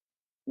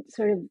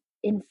sort of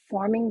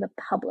informing the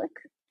public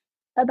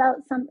about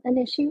an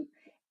issue,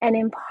 and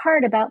in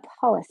part about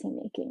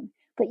policymaking,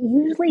 but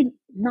usually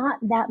not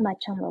that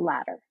much on the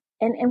latter.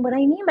 And what I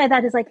mean by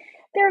that is, like,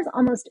 there's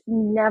almost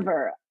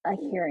never a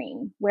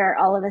hearing where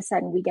all of a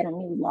sudden we get a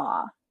new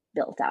law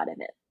built out of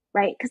it,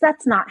 right? Because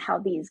that's not how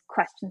these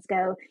questions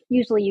go.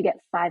 Usually you get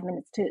 5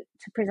 minutes to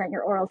present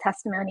your oral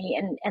testimony,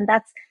 and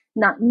that's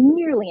not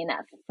nearly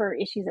enough for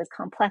issues as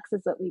complex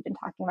as what we've been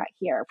talking about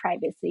here,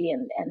 privacy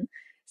and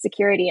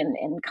security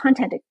and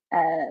content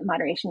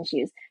moderation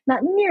issues,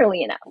 not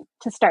nearly enough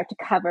to start to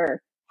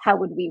cover how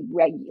would we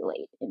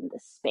regulate in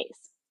this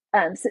space.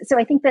 So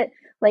I think that,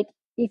 like,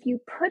 if you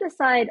put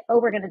aside,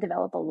 we're going to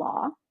develop a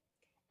law,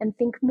 and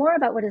think more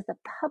about what is the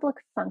public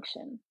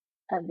function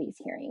of these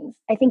hearings,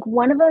 I think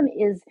one of them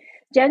is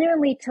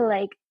genuinely to,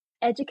 like,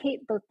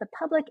 educate both the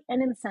public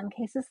and in some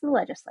cases the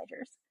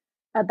legislators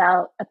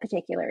about a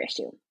particular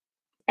issue.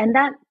 And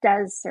that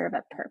does serve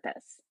a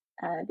purpose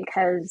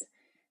because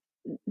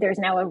there's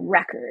now a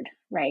record,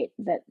 right,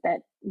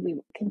 that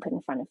we can put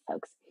in front of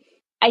folks.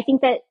 I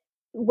think that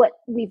what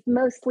we've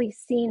mostly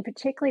seen,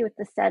 particularly with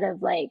the set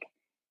of, like,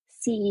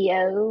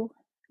 CEO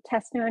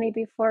testimony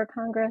before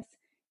Congress,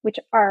 which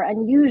are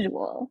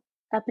unusual.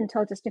 Up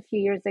until just a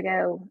few years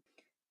ago,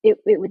 it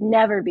would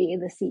never be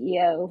the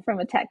CEO from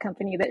a tech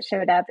company that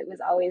showed up. It was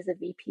always a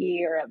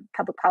VP or a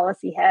public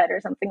policy head or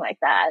something like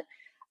that.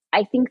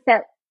 I think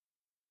that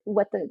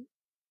what the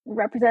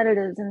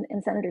representatives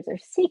and senators are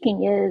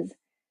seeking is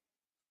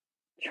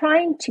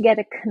trying to get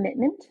a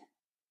commitment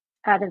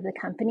out of the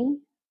company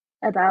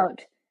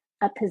about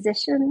a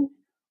position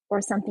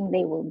or something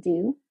they will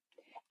do.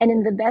 And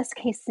in the best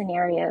case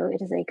scenario,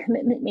 it is a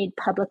commitment made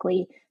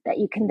publicly that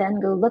you can then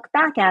go look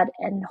back at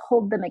and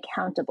hold them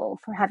accountable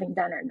for having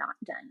done or not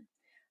done.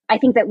 I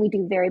think that we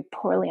do very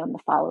poorly on the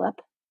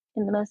follow-up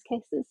in the most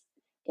cases.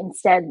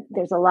 Instead,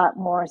 there's a lot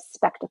more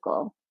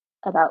spectacle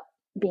about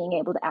being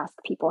able to ask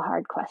people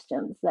hard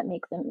questions that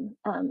make them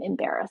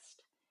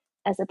embarrassed,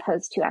 as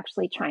opposed to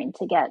actually trying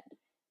to get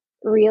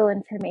real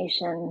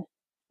information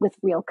with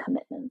real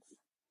commitments.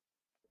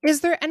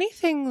 Is there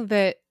anything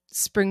that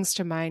springs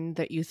to mind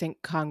that you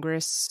think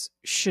Congress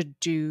should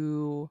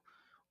do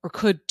or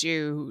could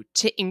do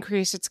to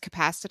increase its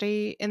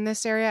capacity in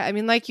this area? I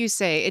mean, like you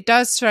say, it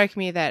does strike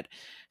me that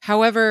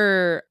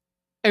however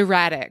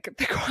erratic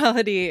the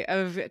quality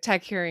of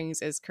tech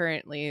hearings is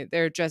currently,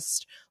 they're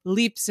just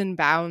leaps and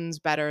bounds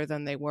better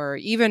than they were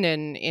even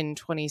in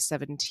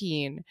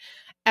 2017.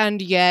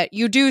 And yet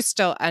you do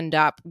still end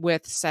up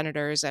with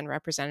senators and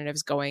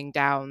representatives going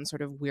down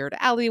sort of weird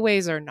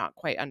alleyways or not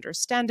quite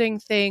understanding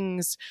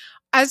things.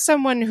 As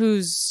someone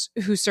who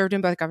served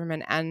in both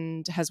government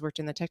and has worked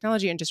in the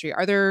technology industry,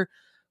 are there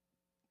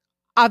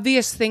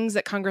obvious things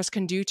that Congress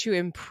can do to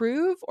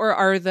improve, or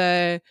are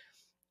the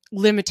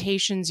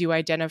limitations you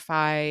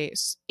identify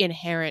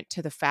inherent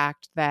to the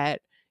fact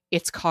that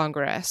it's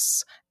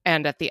Congress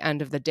and at the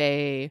end of the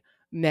day,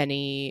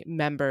 many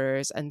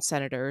members and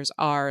senators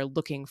are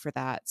looking for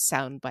that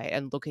soundbite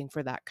and looking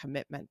for that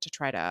commitment to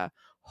try to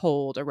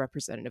hold a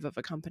representative of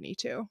a company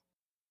to?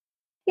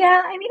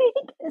 Yeah, I mean, I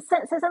think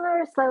so some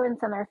are slow and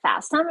some are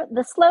fast.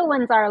 The slow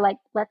ones are like,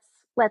 let's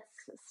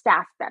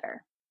staff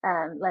better.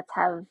 Let's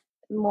have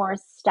more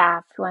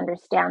staff who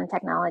understand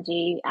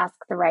technology, ask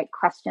the right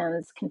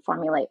questions, can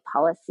formulate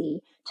policy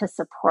to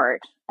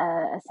support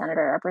a senator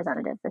or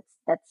representative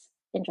that's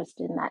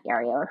interested in that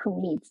area or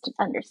who needs to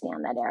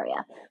understand that area.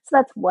 So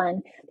that's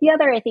one. The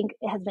other, I think,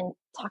 has been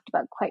talked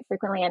about quite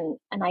frequently, and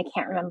I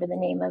can't remember the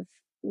name of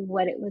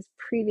what it was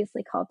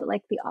previously called, but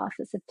like the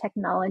Office of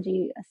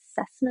Technology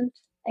Assessment,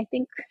 I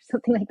think,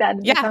 something like that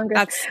in the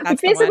Congress,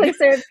 that's which basically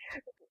served,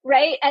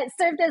 right? It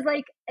served as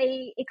like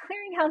a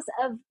clearinghouse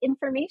of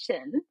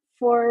information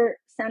for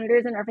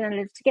senators and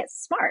representatives to get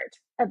smart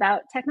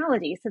about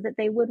technology so that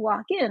they would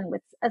walk in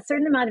with a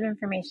certain amount of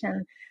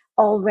information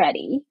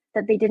already,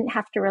 that they didn't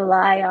have to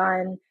rely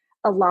on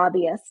a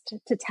lobbyist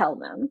to tell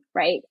them,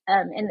 right?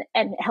 And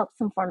helps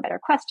them form better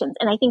questions.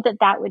 And I think that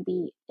that would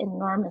be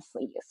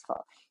enormously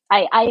useful.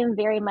 I am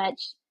very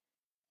much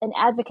an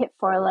advocate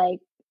for like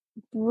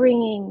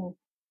bringing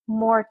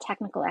more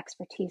technical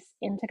expertise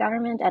into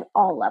government at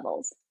all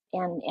levels.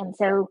 And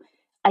so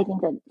I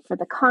think that for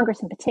the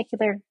Congress in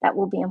particular, that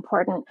will be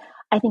important.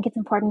 I think it's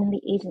important in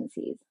the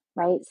agencies,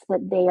 right? So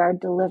that they are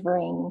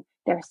delivering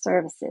their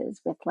services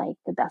with like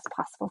the best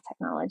possible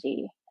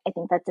technology. I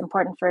think that's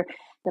important for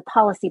the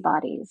policy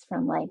bodies,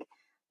 from like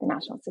the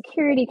National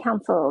Security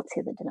Council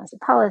to the Domestic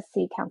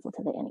Policy Council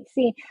to the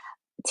NEC,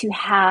 to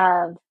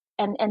have,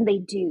 and they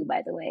do,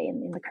 by the way,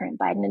 in the current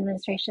Biden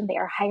administration, they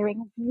are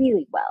hiring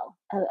really well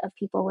of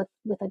people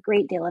with a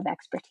great deal of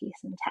expertise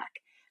in tech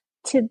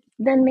to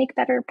then make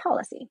better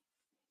policy.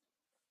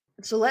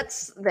 So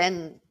let's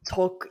then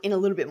talk in a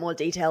little bit more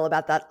detail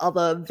about that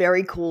other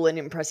very cool and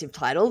impressive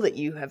title that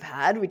you have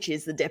had, which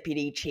is the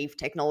Deputy Chief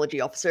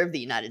Technology Officer of the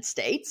United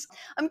States.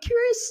 I'm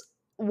curious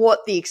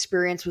what the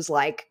experience was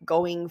like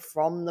going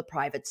from the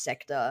private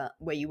sector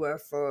where you were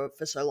for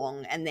so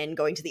long and then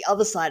going to the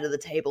other side of the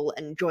table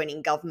and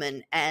joining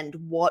government, and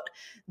what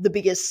the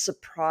biggest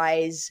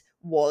surprise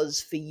was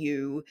for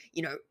you,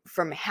 you know,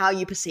 from how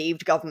you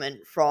perceived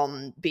government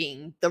from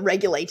being the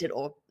regulated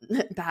or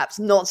perhaps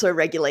not so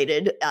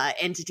regulated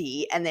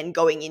entity, and then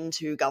going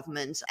into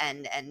government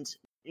and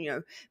you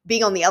know,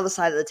 being on the other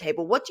side of the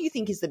table. What do you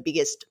think is the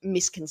biggest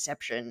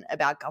misconception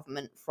about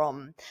government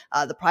from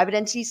the private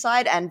entity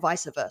side and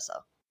vice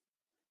versa?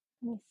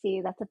 Let me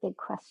see, that's a big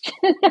question.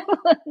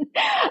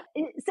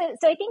 So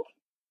I think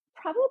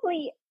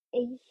probably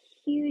a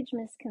huge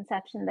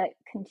misconception that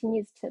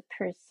continues to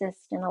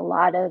persist in a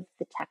lot of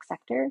the tech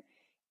sector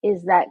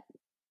is that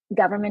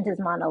government is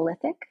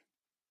monolithic,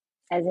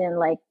 as in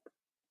like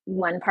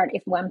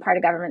if one part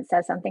of government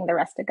says something, the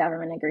rest of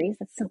government agrees.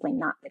 That's simply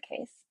not the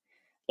case.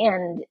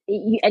 And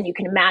you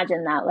can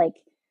imagine that like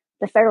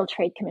the Federal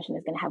Trade Commission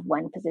is going to have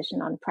one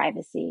position on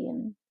privacy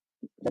and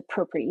the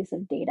appropriate use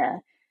of data.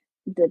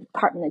 The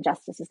Department of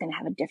Justice is going to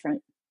have a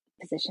different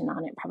position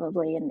on it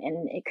probably, and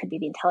it could be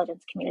the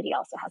intelligence community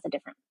also has a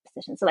different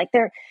position. So like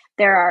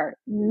there are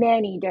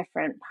many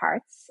different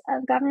parts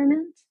of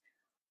government,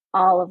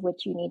 all of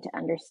which you need to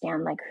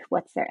understand like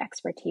what's their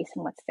expertise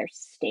and what's their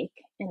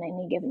stake in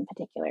any given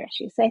particular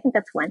issue. So I think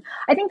that's one.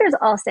 I think there's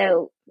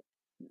also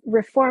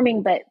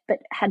reforming, but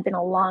had been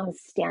a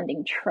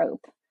long-standing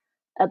trope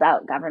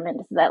about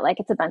government, is that like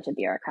it's a bunch of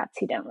bureaucrats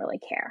who don't really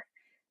care.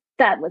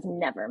 That was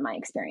never my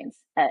experience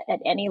at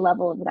any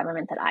level of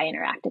government that I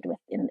interacted with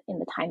in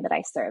the time that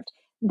I served.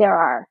 There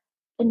are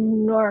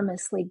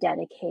enormously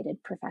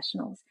dedicated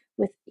professionals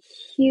with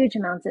huge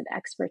amounts of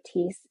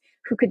expertise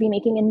who could be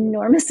making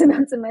enormous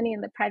amounts of money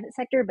in the private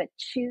sector, but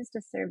choose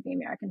to serve the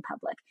American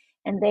public.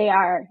 And they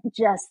are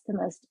just the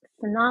most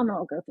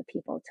phenomenal group of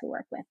people to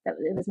work with.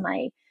 It was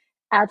my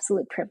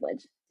absolute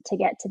privilege to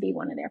get to be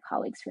one of their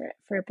colleagues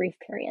for a brief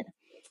period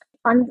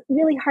on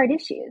really hard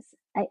issues.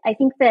 I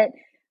think that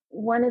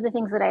one of the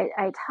things that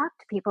I talk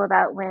to people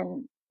about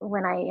when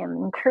I am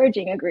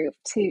encouraging a group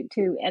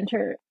to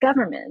enter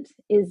government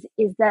is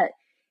that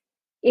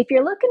if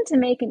you're looking to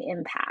make an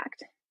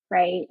impact,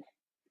 right?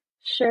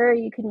 Sure,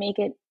 you can make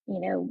it,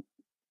 you know,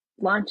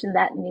 launching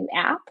that new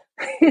app,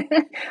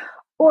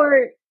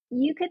 or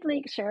you could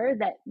make sure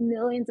that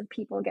millions of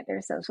people get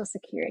their Social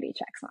Security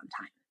checks on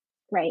time,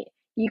 right?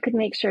 You could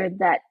make sure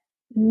that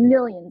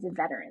millions of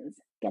veterans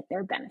get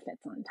their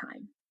benefits on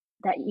time,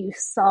 that you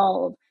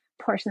solve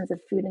portions of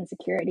food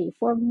insecurity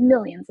for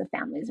millions of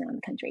families around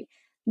the country.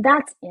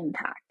 That's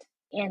impact.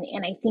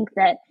 And I think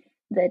that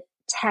the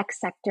tech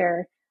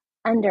sector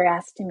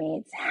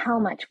underestimates how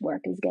much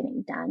work is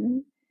getting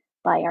done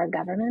by our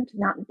government,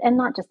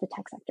 not just the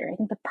tech sector. I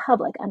think the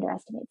public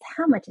underestimates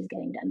how much is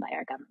getting done by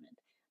our government,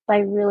 by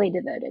really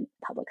devoted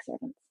public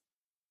servants.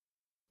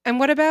 And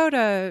what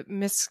about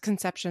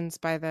misconceptions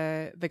by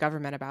the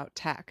government about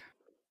tech?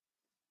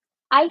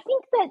 I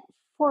think that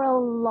for a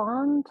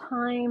long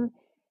time,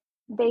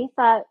 they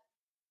thought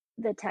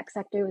the tech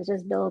sector was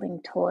just building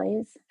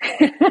toys,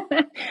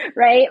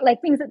 right?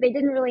 Like things that they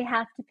didn't really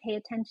have to pay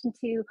attention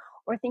to,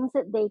 or things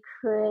that they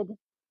could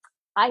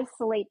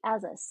isolate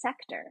as a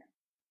sector,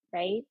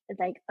 right? It's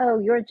like, oh,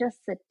 you're just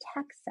the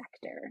tech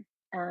sector,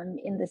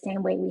 in the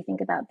same way we think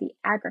about the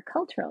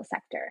agricultural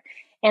sector.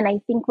 And I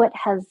think what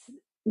has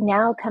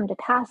now come to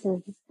pass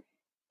is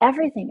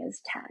everything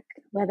is tech,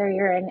 whether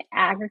you're in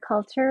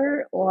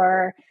agriculture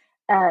or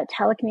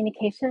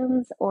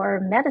telecommunications or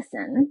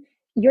medicine,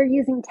 you're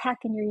using tech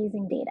and you're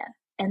using data.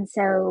 And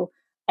so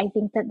I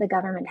think that the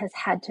government has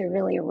had to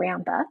really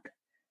ramp up,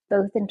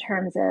 both in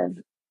terms of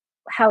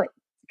how it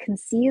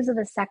conceives of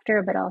a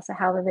sector, but also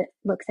how it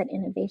looks at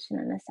innovation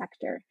in a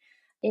sector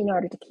in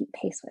order to keep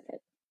pace with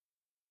it.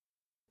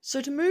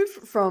 So to move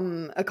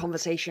from a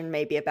conversation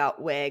maybe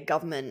about where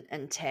government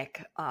and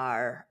tech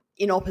are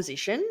in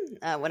opposition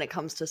when it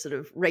comes to sort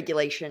of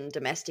regulation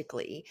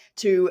domestically,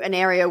 to an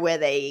area where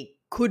they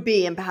could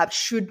be and perhaps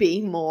should be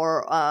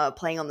more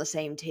playing on the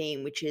same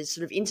team, which is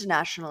sort of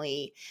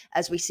internationally,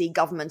 as we see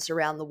governments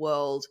around the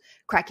world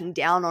cracking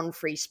down on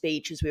free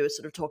speech, as we were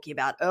sort of talking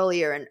about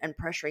earlier, and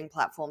pressuring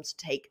platforms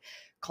to take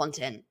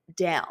content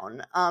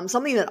down.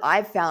 Something that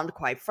I've found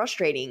quite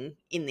frustrating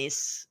in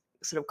this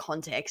sort of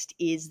context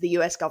is the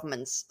US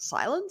government's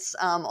silence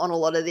on a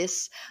lot of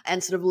this,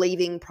 and sort of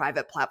leaving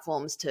private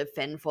platforms to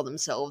fend for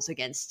themselves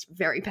against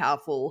very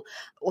powerful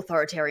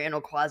authoritarian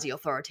or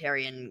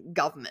quasi-authoritarian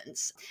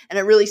governments. And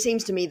it really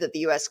seems to me that the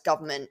US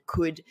government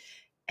could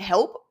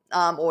help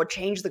or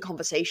change the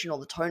conversation or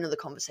the tone of the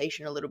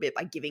conversation a little bit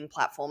by giving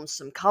platforms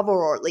some cover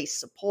or at least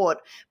support.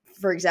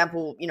 For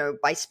example,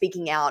 by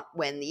speaking out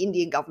when the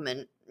Indian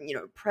government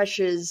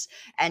pressures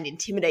and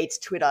intimidates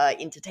Twitter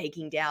into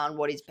taking down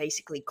what is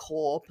basically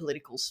core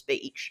political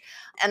speech.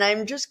 And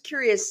I'm just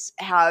curious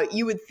how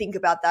you would think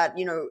about that,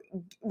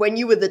 when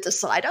you were the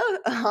decider.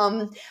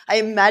 I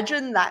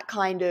imagine that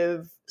kind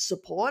of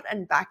support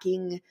and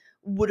backing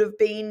would have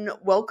been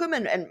welcome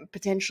and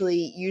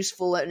potentially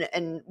useful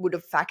and would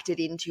have factored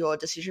into your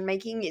decision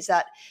making. Is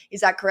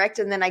that correct?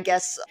 And then I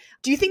guess,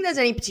 do you think there's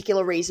any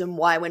particular reason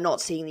why we're not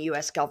seeing the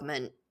US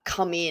government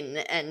come in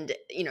and,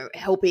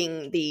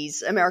 helping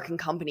these American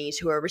companies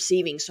who are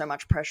receiving so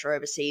much pressure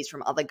overseas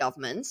from other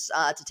governments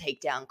to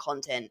take down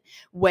content,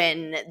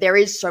 when there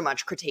is so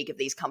much critique of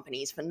these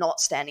companies for not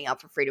standing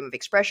up for freedom of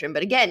expression?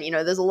 But again,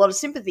 there's a lot of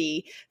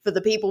sympathy for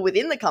the people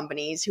within the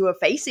companies who are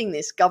facing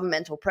this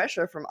governmental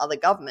pressure from other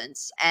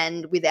governments.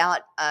 And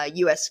without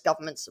US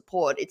government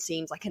support, it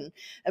seems like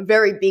a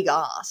very big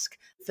ask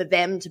for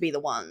them to be the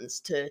ones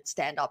to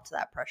stand up to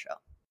that pressure.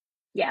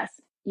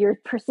 Yes, you're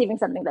perceiving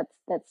something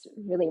that's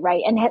really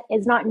right and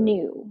is not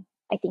new.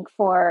 I think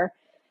for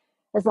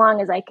as long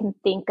as I can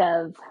think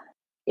of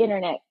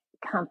internet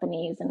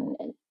companies and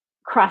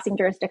crossing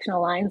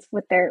jurisdictional lines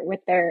with their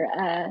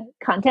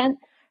content,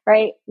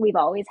 right? We've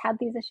always had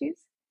these issues,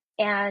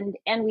 and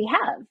we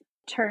have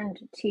turned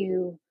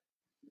to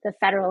the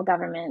federal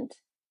government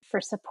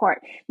for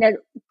support. Now,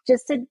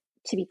 just to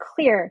be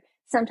clear,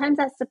 sometimes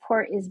that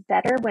support is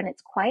better when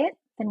it's quiet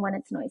than when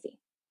it's noisy.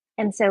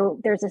 And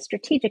so there's a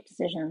strategic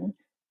decision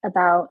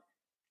about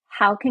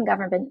how can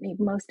government be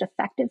most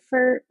effective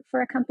for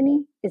a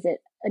company? Is it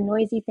a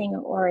noisy thing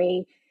or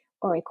a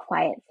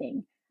quiet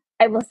thing?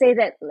 I will say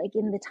that, like,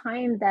 in the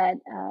time that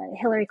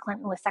Hillary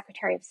Clinton was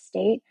Secretary of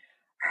State,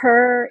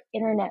 her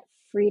internet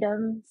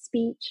freedom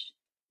speech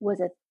was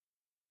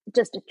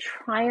just a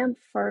triumph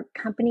for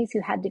companies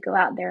who had to go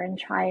out there and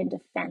try and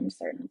defend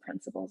certain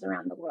principles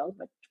around the world,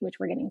 which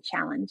were getting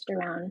challenged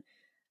around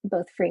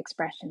both free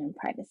expression and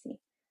privacy.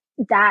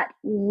 That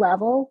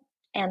level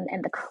and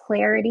the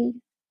clarity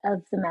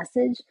of the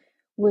message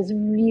was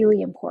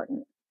really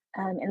important,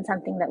 and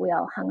something that we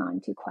all hung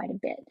on to quite a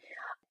bit.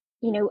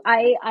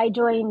 I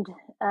joined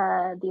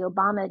the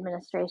Obama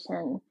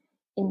administration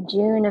in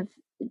June of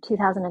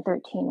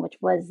 2013, which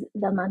was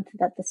the month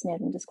that the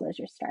Snowden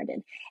disclosure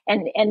started.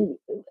 And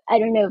I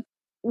don't know,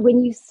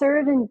 when you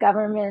serve in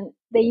government,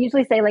 they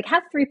usually say, like,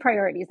 have 3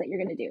 priorities that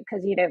you're going to do,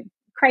 because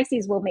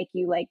crises will make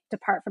you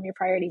depart from your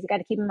priorities. You got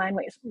to keep in mind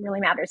what really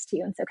matters to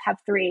you. And so have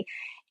 3.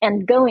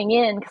 And going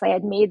in, because I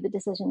had made the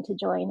decision to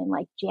join in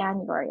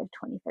January of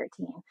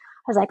 2013, I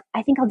was like,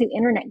 I think I'll do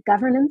internet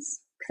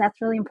governance, because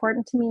that's really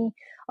important to me.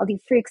 I'll do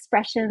free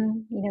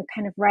expression,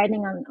 kind of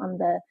riding on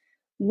the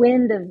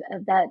wind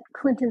of that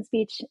Clinton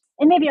speech,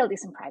 and maybe I'll do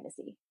some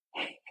privacy.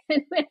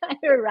 And when I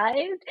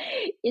arrived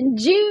in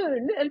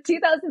June of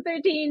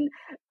 2013,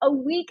 a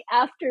week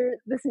after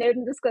the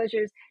Snowden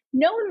disclosures,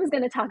 no one was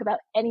going to talk about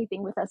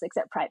anything with us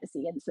except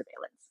privacy and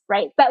surveillance,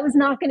 right? That was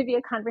not going to be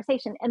a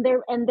conversation. And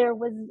there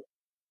was,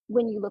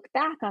 when you look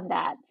back on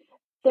that,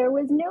 there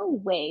was no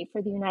way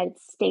for the United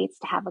States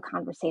to have a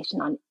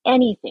conversation on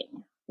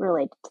anything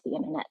related to the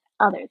internet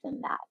other than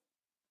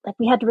that.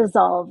 We had to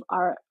resolve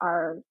our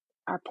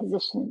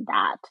position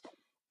that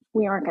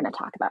we weren't going to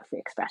talk about free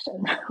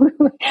expression.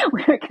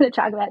 We weren't going to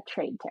talk about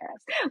trade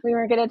tariffs. We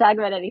weren't going to talk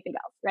about anything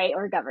else, right?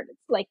 Or governance.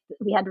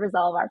 We had to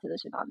resolve our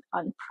position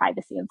on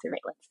privacy and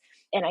surveillance.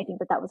 And I think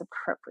that was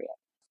appropriate.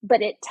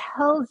 But it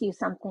tells you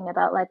something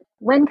about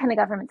when can a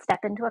government step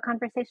into a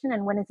conversation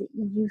and when is it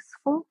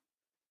useful?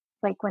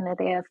 When are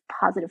they a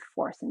positive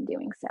force in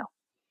doing so?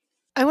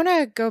 I want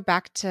to go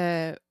back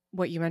to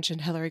what you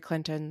mentioned, Hillary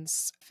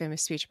Clinton's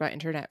famous speech about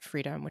internet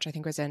freedom, which I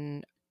think was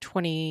in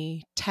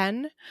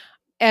 2010.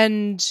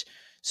 And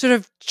sort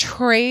of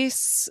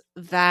trace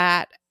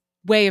that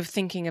way of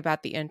thinking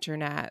about the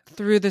internet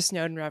through the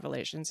Snowden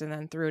revelations and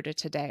then through to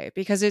today,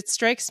 because it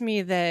strikes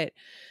me that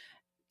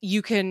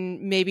you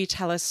can maybe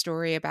tell a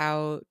story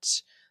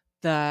about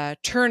the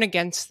turn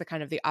against the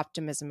kind of the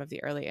optimism of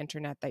the early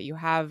internet that you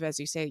have, as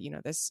you say,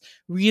 this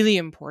really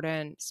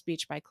important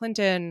speech by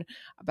Clinton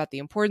about the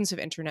importance of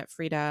internet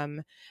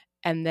freedom.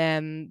 And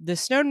then the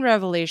Snowden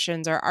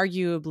revelations are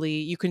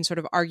arguably, you can sort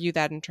of argue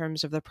that in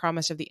terms of the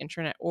promise of the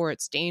internet or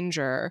its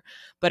danger,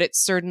 but it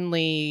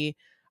certainly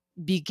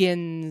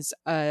begins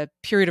a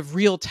period of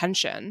real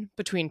tension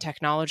between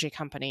technology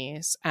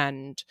companies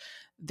and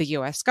the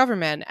US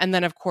government. And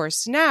then, of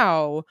course,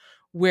 now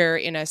we're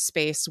in a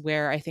space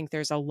where I think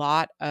there's a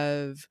lot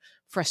of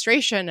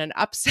frustration and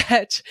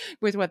upset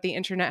with what the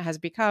internet has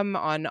become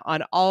on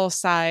all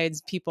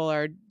sides. People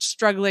are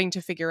struggling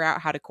to figure out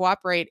how to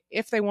cooperate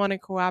if they want to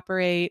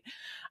cooperate.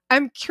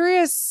 I'm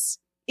curious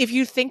if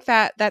you think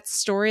that that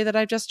story that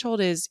I've just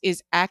told is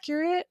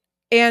accurate,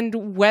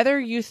 and whether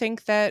you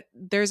think that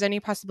there's any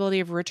possibility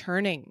of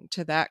returning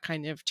to that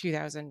kind of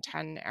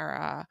 2010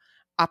 era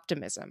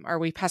optimism. Are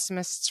we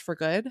pessimists for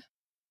good?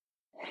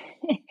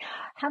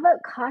 How about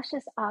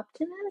cautious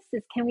optimists?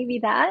 Can we be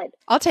that?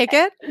 I'll take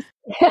it.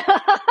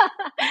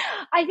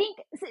 I think,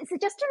 so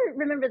just to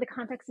remember the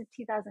context of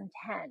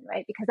 2010,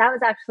 right? Because that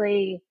was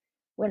actually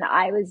when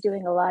I was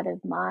doing a lot of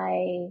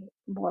my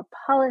more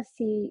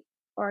policy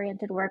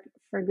oriented work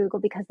for Google,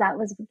 because that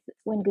was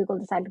when Google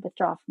decided to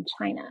withdraw from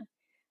China,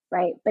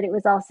 right? But it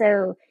was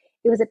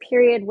a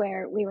period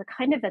where we were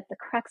kind of at the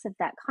crux of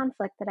that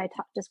conflict that I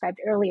described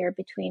earlier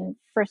between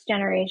first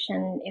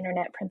generation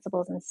internet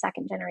principles and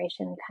second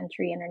generation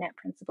country internet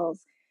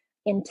principles.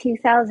 In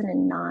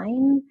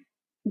 2009,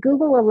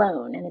 Google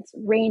alone and its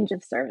range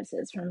of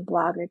services from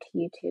Blogger to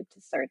YouTube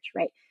to search,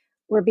 right,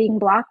 were being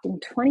blocked in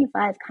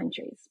 25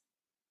 countries.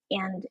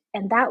 And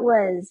that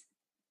was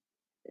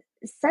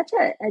such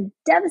a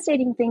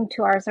devastating thing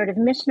to our sort of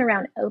mission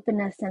around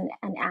openness and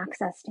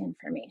access to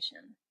information.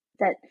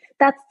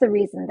 That's the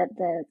reason that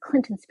the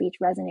Clinton speech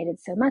resonated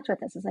so much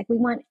with us. Is like, we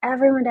want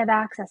everyone to have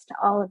access to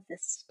all of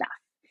this stuff.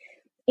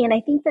 And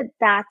I think that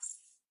that's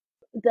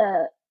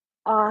the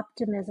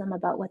optimism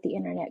about what the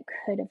internet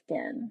could have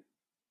been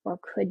or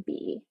could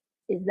be,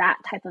 is that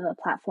type of a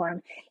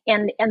platform.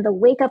 And the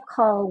wake-up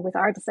call with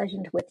our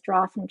decision to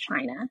withdraw from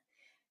China,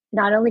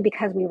 not only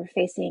because we were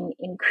facing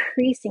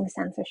increasing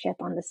censorship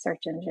on the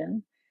search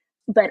engine,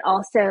 but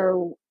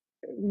also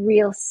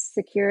real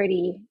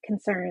security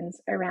concerns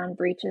around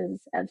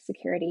breaches of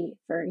security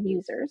for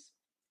users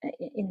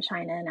in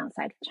China and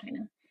outside of China,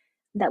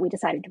 that we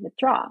decided to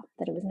withdraw,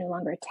 that it was no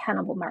longer a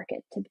tenable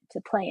market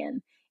to play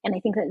in. And I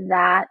think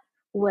that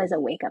was a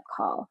wake-up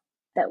call,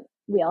 that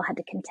we all had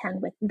to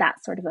contend with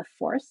that sort of a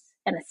force,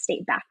 and a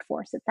state-backed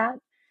force at that,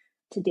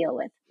 to deal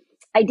with.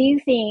 I do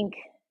think,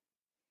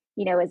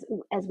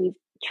 as we've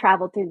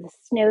traveled through the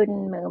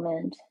Snowden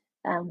moment,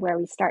 where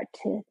we start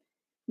to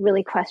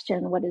really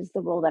question what is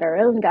the role that our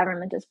own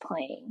government is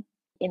playing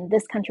in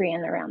this country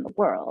and around the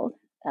world,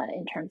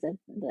 in terms of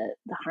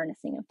the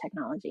harnessing of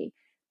technology.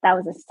 That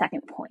was a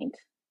second point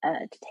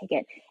to take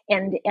it.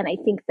 And I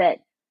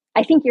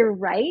think you're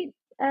right,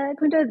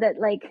 Quinta, that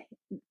like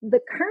the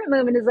current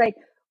moment is like,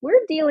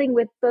 we're dealing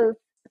with both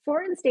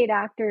foreign state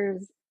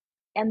actors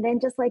and then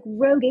just like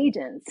rogue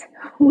agents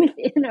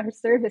within our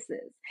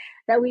services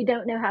that we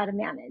don't know how to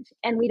manage.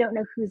 And we don't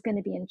know who's going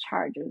to be in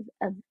charge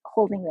of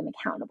holding them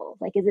accountable.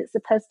 Like, is it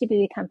supposed to be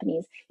the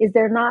companies? Is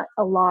there not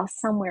a law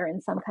somewhere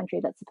in some country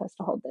that's supposed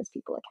to hold those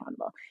people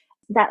accountable?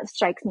 That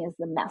strikes me as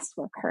the mess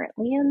we're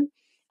currently in.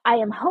 I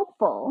am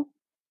hopeful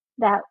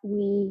that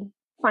we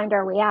find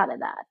our way out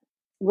of that.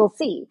 We'll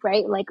see,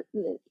 right? Like,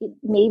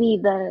 maybe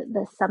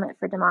the Summit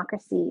for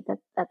Democracy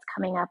that's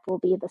coming up will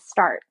be the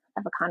start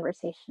of a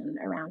conversation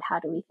around how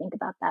do we think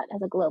about that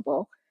as a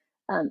global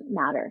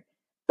matter.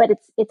 But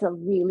it's a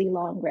really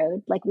long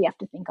road. Like, we have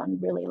to think on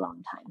really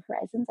long time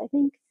horizons, I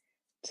think,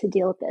 to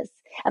deal with this.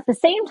 At the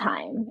same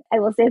time, I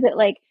will say that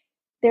like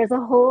there's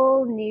a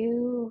whole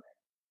new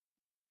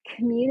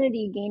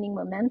community gaining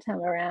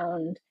momentum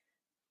around,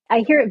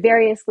 I hear it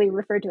variously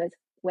referred to as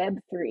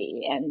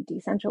Web3 and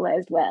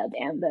decentralized web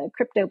and the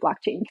crypto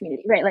blockchain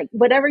community, right? Like,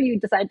 whatever you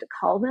decide to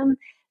call them,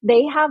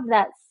 they have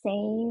that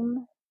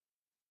same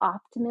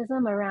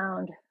optimism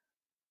around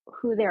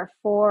who they're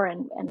for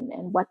and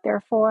what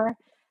they're for,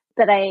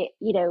 that I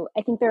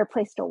think they're a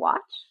place to watch.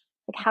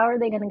 Like, how are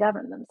they going to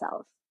govern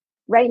themselves?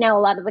 Right now,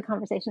 a lot of the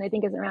conversation I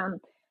think is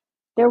around,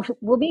 there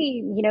will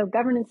be,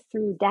 governance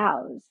through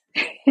DAOs.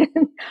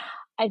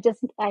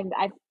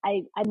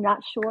 I'm not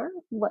sure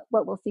what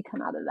we'll see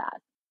come out of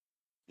that.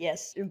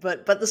 Yes,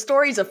 but the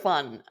stories are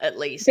fun, at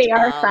least. They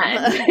are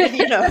fun.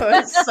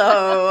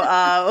 So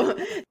I want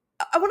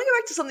to go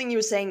back to something you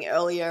were saying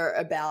earlier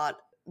about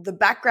the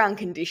background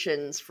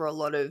conditions for a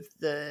lot of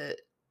the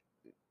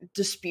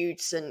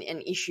disputes and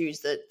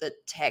issues that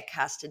tech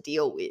has to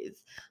deal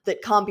with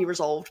that can't be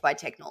resolved by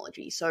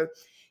technology. So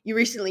you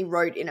recently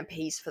wrote in a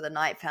piece for the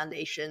Knight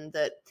Foundation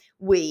that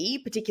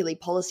we, particularly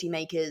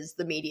policymakers,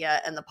 the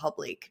media, and the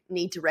public,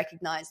 need to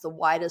recognize the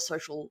wider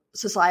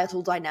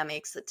societal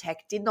dynamics that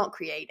tech did not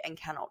create and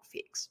cannot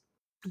fix.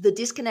 The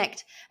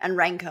disconnect and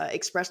rancor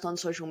expressed on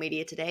social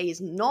media today is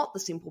not the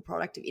simple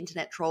product of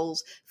internet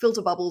trolls,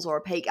 filter bubbles, or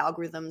opaque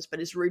algorithms, but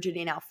is rooted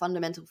in our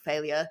fundamental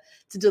failure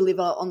to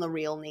deliver on the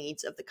real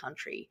needs of the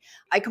country.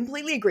 I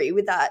completely agree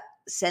with that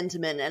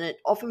sentiment, and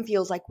it often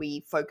feels like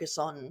we focus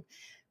on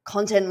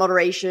content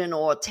moderation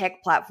or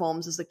tech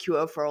platforms as the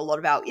cure for a lot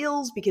of our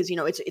ills, because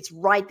it's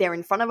right there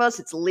in front of us.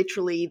 It's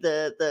literally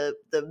the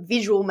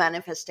visual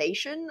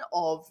manifestation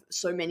of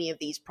so many of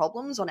these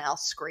problems on our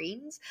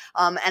screens,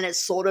 and it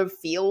sort of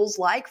feels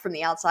like from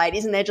the outside,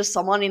 isn't there just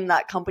someone in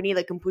that company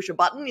that can push a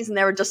button? Isn't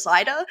there a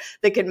decider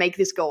that can make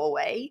this go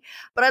away?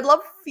 But I'd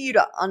love for you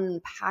to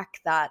unpack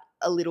that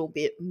a little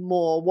bit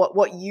more,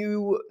 what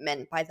you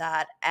meant by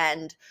that,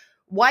 and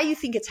why you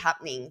think it's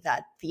happening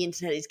that the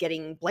internet is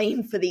getting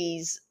blamed for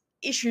these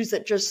issues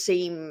that just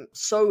seem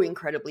so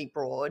incredibly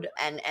broad.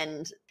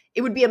 And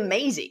it would be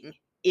amazing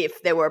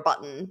if there were a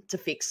button to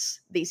fix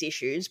these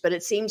issues, but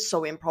it seems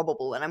so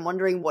improbable. And I'm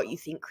wondering what you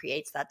think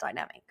creates that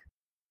dynamic.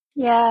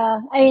 Yeah,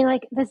 I mean,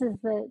 like, this is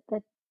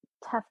the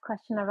tough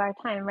question of our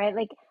time, right?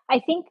 Like, I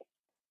think,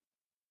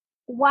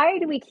 why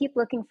do we keep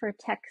looking for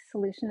tech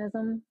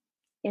solutionism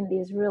in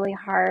these really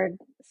hard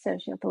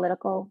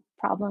socio-political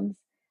problems?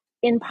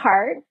 In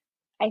part,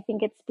 I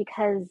think it's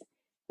because,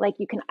 like,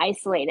 you can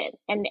isolate it,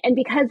 and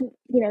because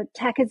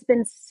tech has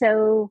been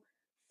so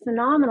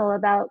phenomenal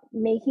about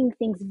making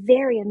things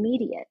very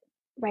immediate,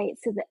 right?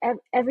 So that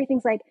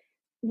everything's like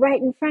right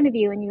in front of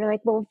you, and you're like,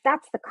 well, if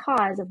that's the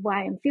cause of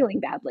why I'm feeling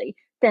badly,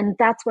 then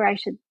that's where I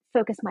should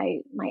focus my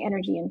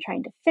energy in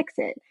trying to fix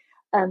it.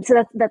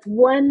 So that's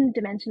one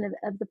dimension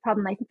of the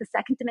problem. I think the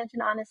second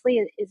dimension,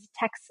 honestly, is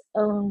tech's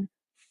own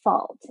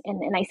fault,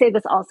 and I say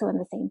this also in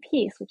the same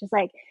piece, which is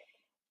like,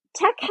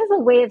 tech has a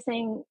way of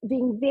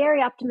being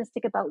very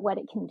optimistic about what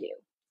it can do.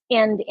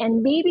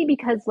 And maybe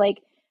because, like,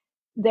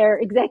 their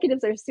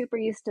executives are super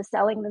used to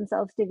selling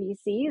themselves to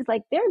VCs,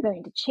 like, they're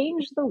going to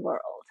change the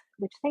world,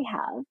 which they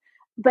have.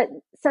 But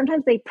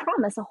sometimes they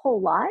promise a whole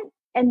lot,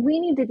 and we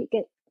need to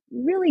get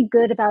really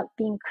good about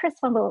being crisp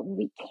on what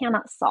we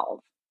cannot solve.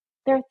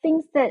 There are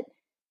things that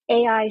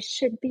AI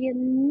should be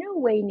in no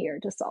way near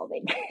to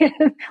solving.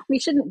 We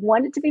shouldn't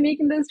want it to be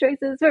making those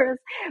choices for us.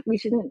 We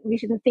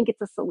shouldn't think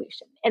it's a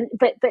solution.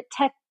 But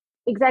tech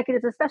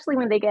executives, especially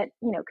when they get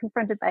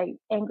confronted by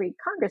angry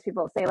Congress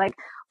people, say like,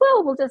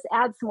 well, we'll just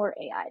add some more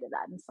AI to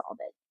that and solve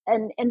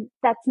it. And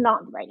that's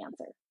not the right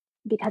answer,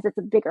 because it's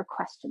a bigger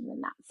question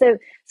than that.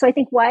 So I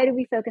think, why do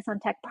we focus on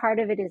tech? Part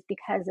of it is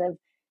because of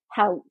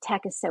how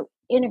tech is so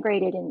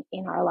integrated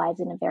in our lives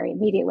in a very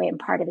immediate way, and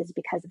part of it is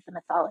because of the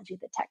mythology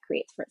that tech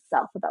creates for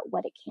itself about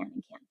what it can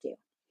and can't do.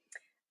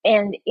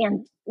 And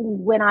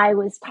when I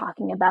was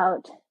talking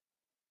about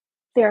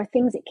there are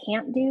things it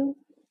can't do,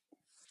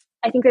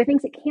 I think there are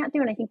things it can't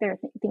do, and I think there are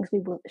things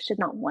we should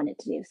not want it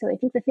to do. So I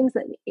think the things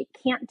that it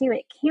can't do,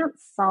 it can't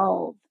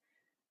solve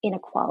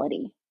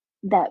inequality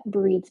that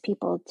breeds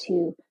people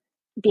to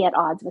be at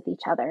odds with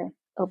each other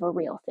over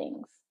real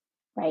things,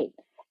 right?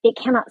 It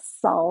cannot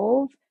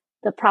solve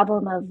the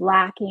problem of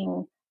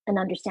lacking an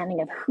understanding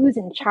of who's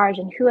in charge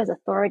and who has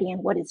authority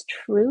and what is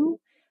true.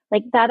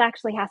 Like, that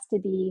actually has to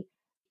be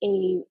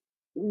a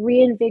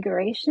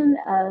reinvigoration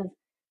of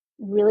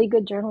really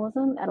good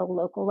journalism at a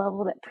local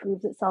level that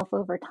proves itself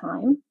over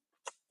time.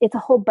 It's a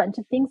whole bunch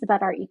of things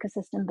about our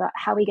ecosystem, about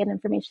how we get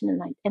information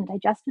and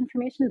digest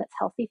information that's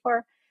healthy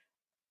for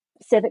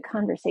civic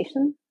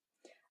conversation.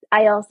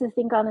 I also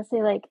think,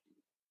 honestly, like,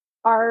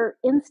 our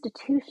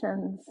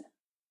institutions,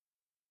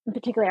 and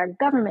particularly our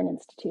government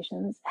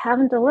institutions,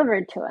 haven't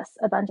delivered to us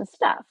a bunch of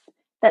stuff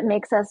that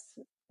makes us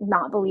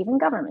not believe in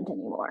government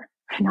anymore,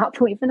 not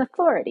believe in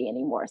authority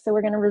anymore. So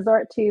we're going to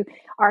resort to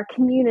our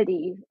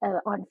community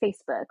on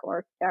Facebook,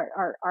 or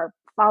our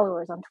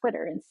followers on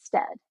Twitter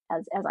instead,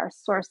 as our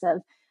source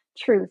of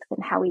truth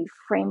and how we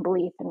frame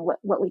belief and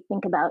what we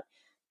think about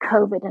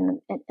COVID and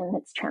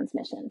its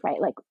transmission,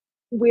 right? Like,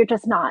 we're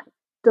just not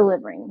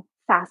delivering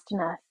fast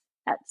enough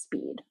at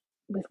speed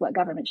with what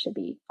government should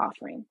be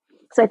offering.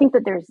 So I think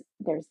that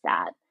there's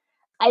that.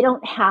 I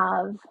don't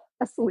have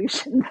a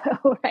solution,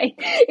 though, right?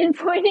 In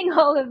pointing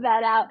all of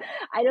that out,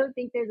 I don't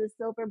think there's a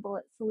silver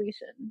bullet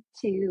solution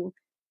to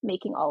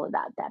making all of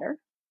that better.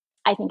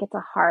 I think it's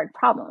a hard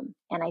problem.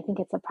 And I think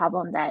it's a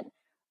problem that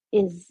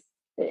is,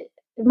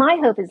 my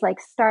hope is, like,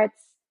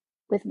 starts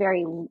with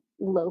very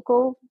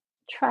local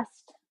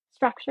trust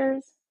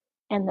structures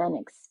and then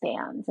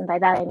expands. And by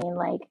that, I mean,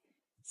 like,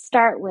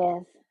 start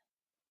with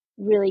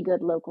really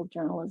good local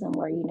journalism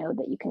where you know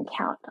that you can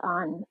count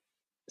on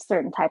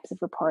certain types of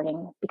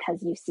reporting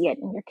because you see it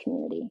in your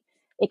community.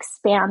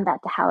 Expand that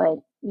to how it,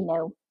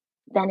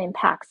 then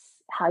impacts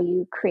how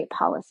you create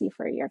policy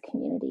for your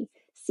community.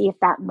 See if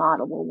that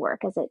model will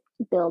work as it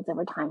builds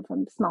over time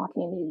from small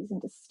communities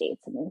into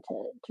states and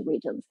into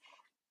regions.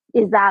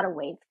 Is that a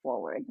way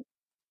forward?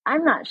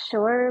 I'm not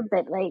sure,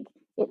 but, like,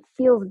 it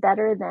feels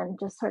better than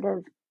just sort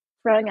of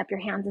throwing up your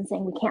hands and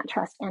saying we can't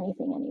trust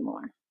anything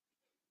anymore.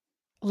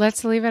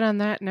 Let's leave it on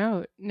that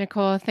note.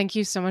 Nicole, thank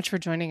you so much for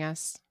joining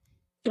us.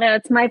 No,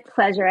 it's my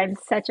pleasure. I'm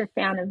such a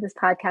fan of this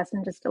podcast.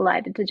 I'm just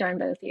delighted to join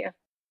both of you.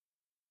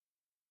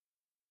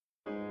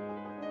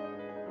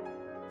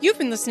 You've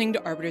been listening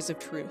to Arbiters of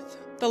Truth,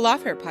 the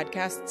Lawfare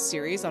podcast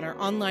series on our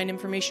online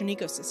information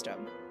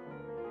ecosystem.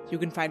 You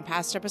can find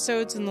past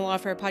episodes in the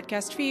Lawfare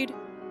podcast feed,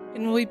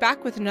 and we'll be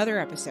back with another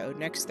episode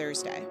next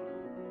Thursday.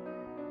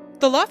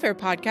 The Lawfare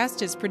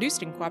podcast is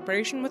produced in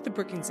cooperation with the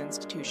Brookings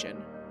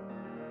Institution.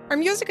 Our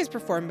music is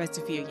performed by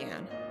Sophia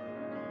Yan.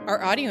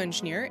 Our audio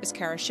engineer is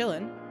Kara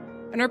Schillen,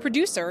 and our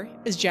producer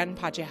is Jen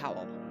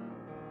Pache-Howell.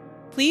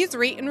 Please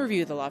rate and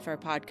review the Lawfare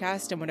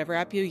podcast in whatever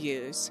app you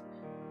use,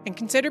 and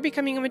consider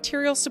becoming a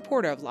material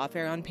supporter of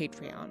Lawfare on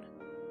Patreon.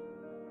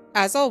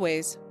 As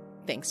always,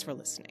 thanks for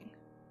listening.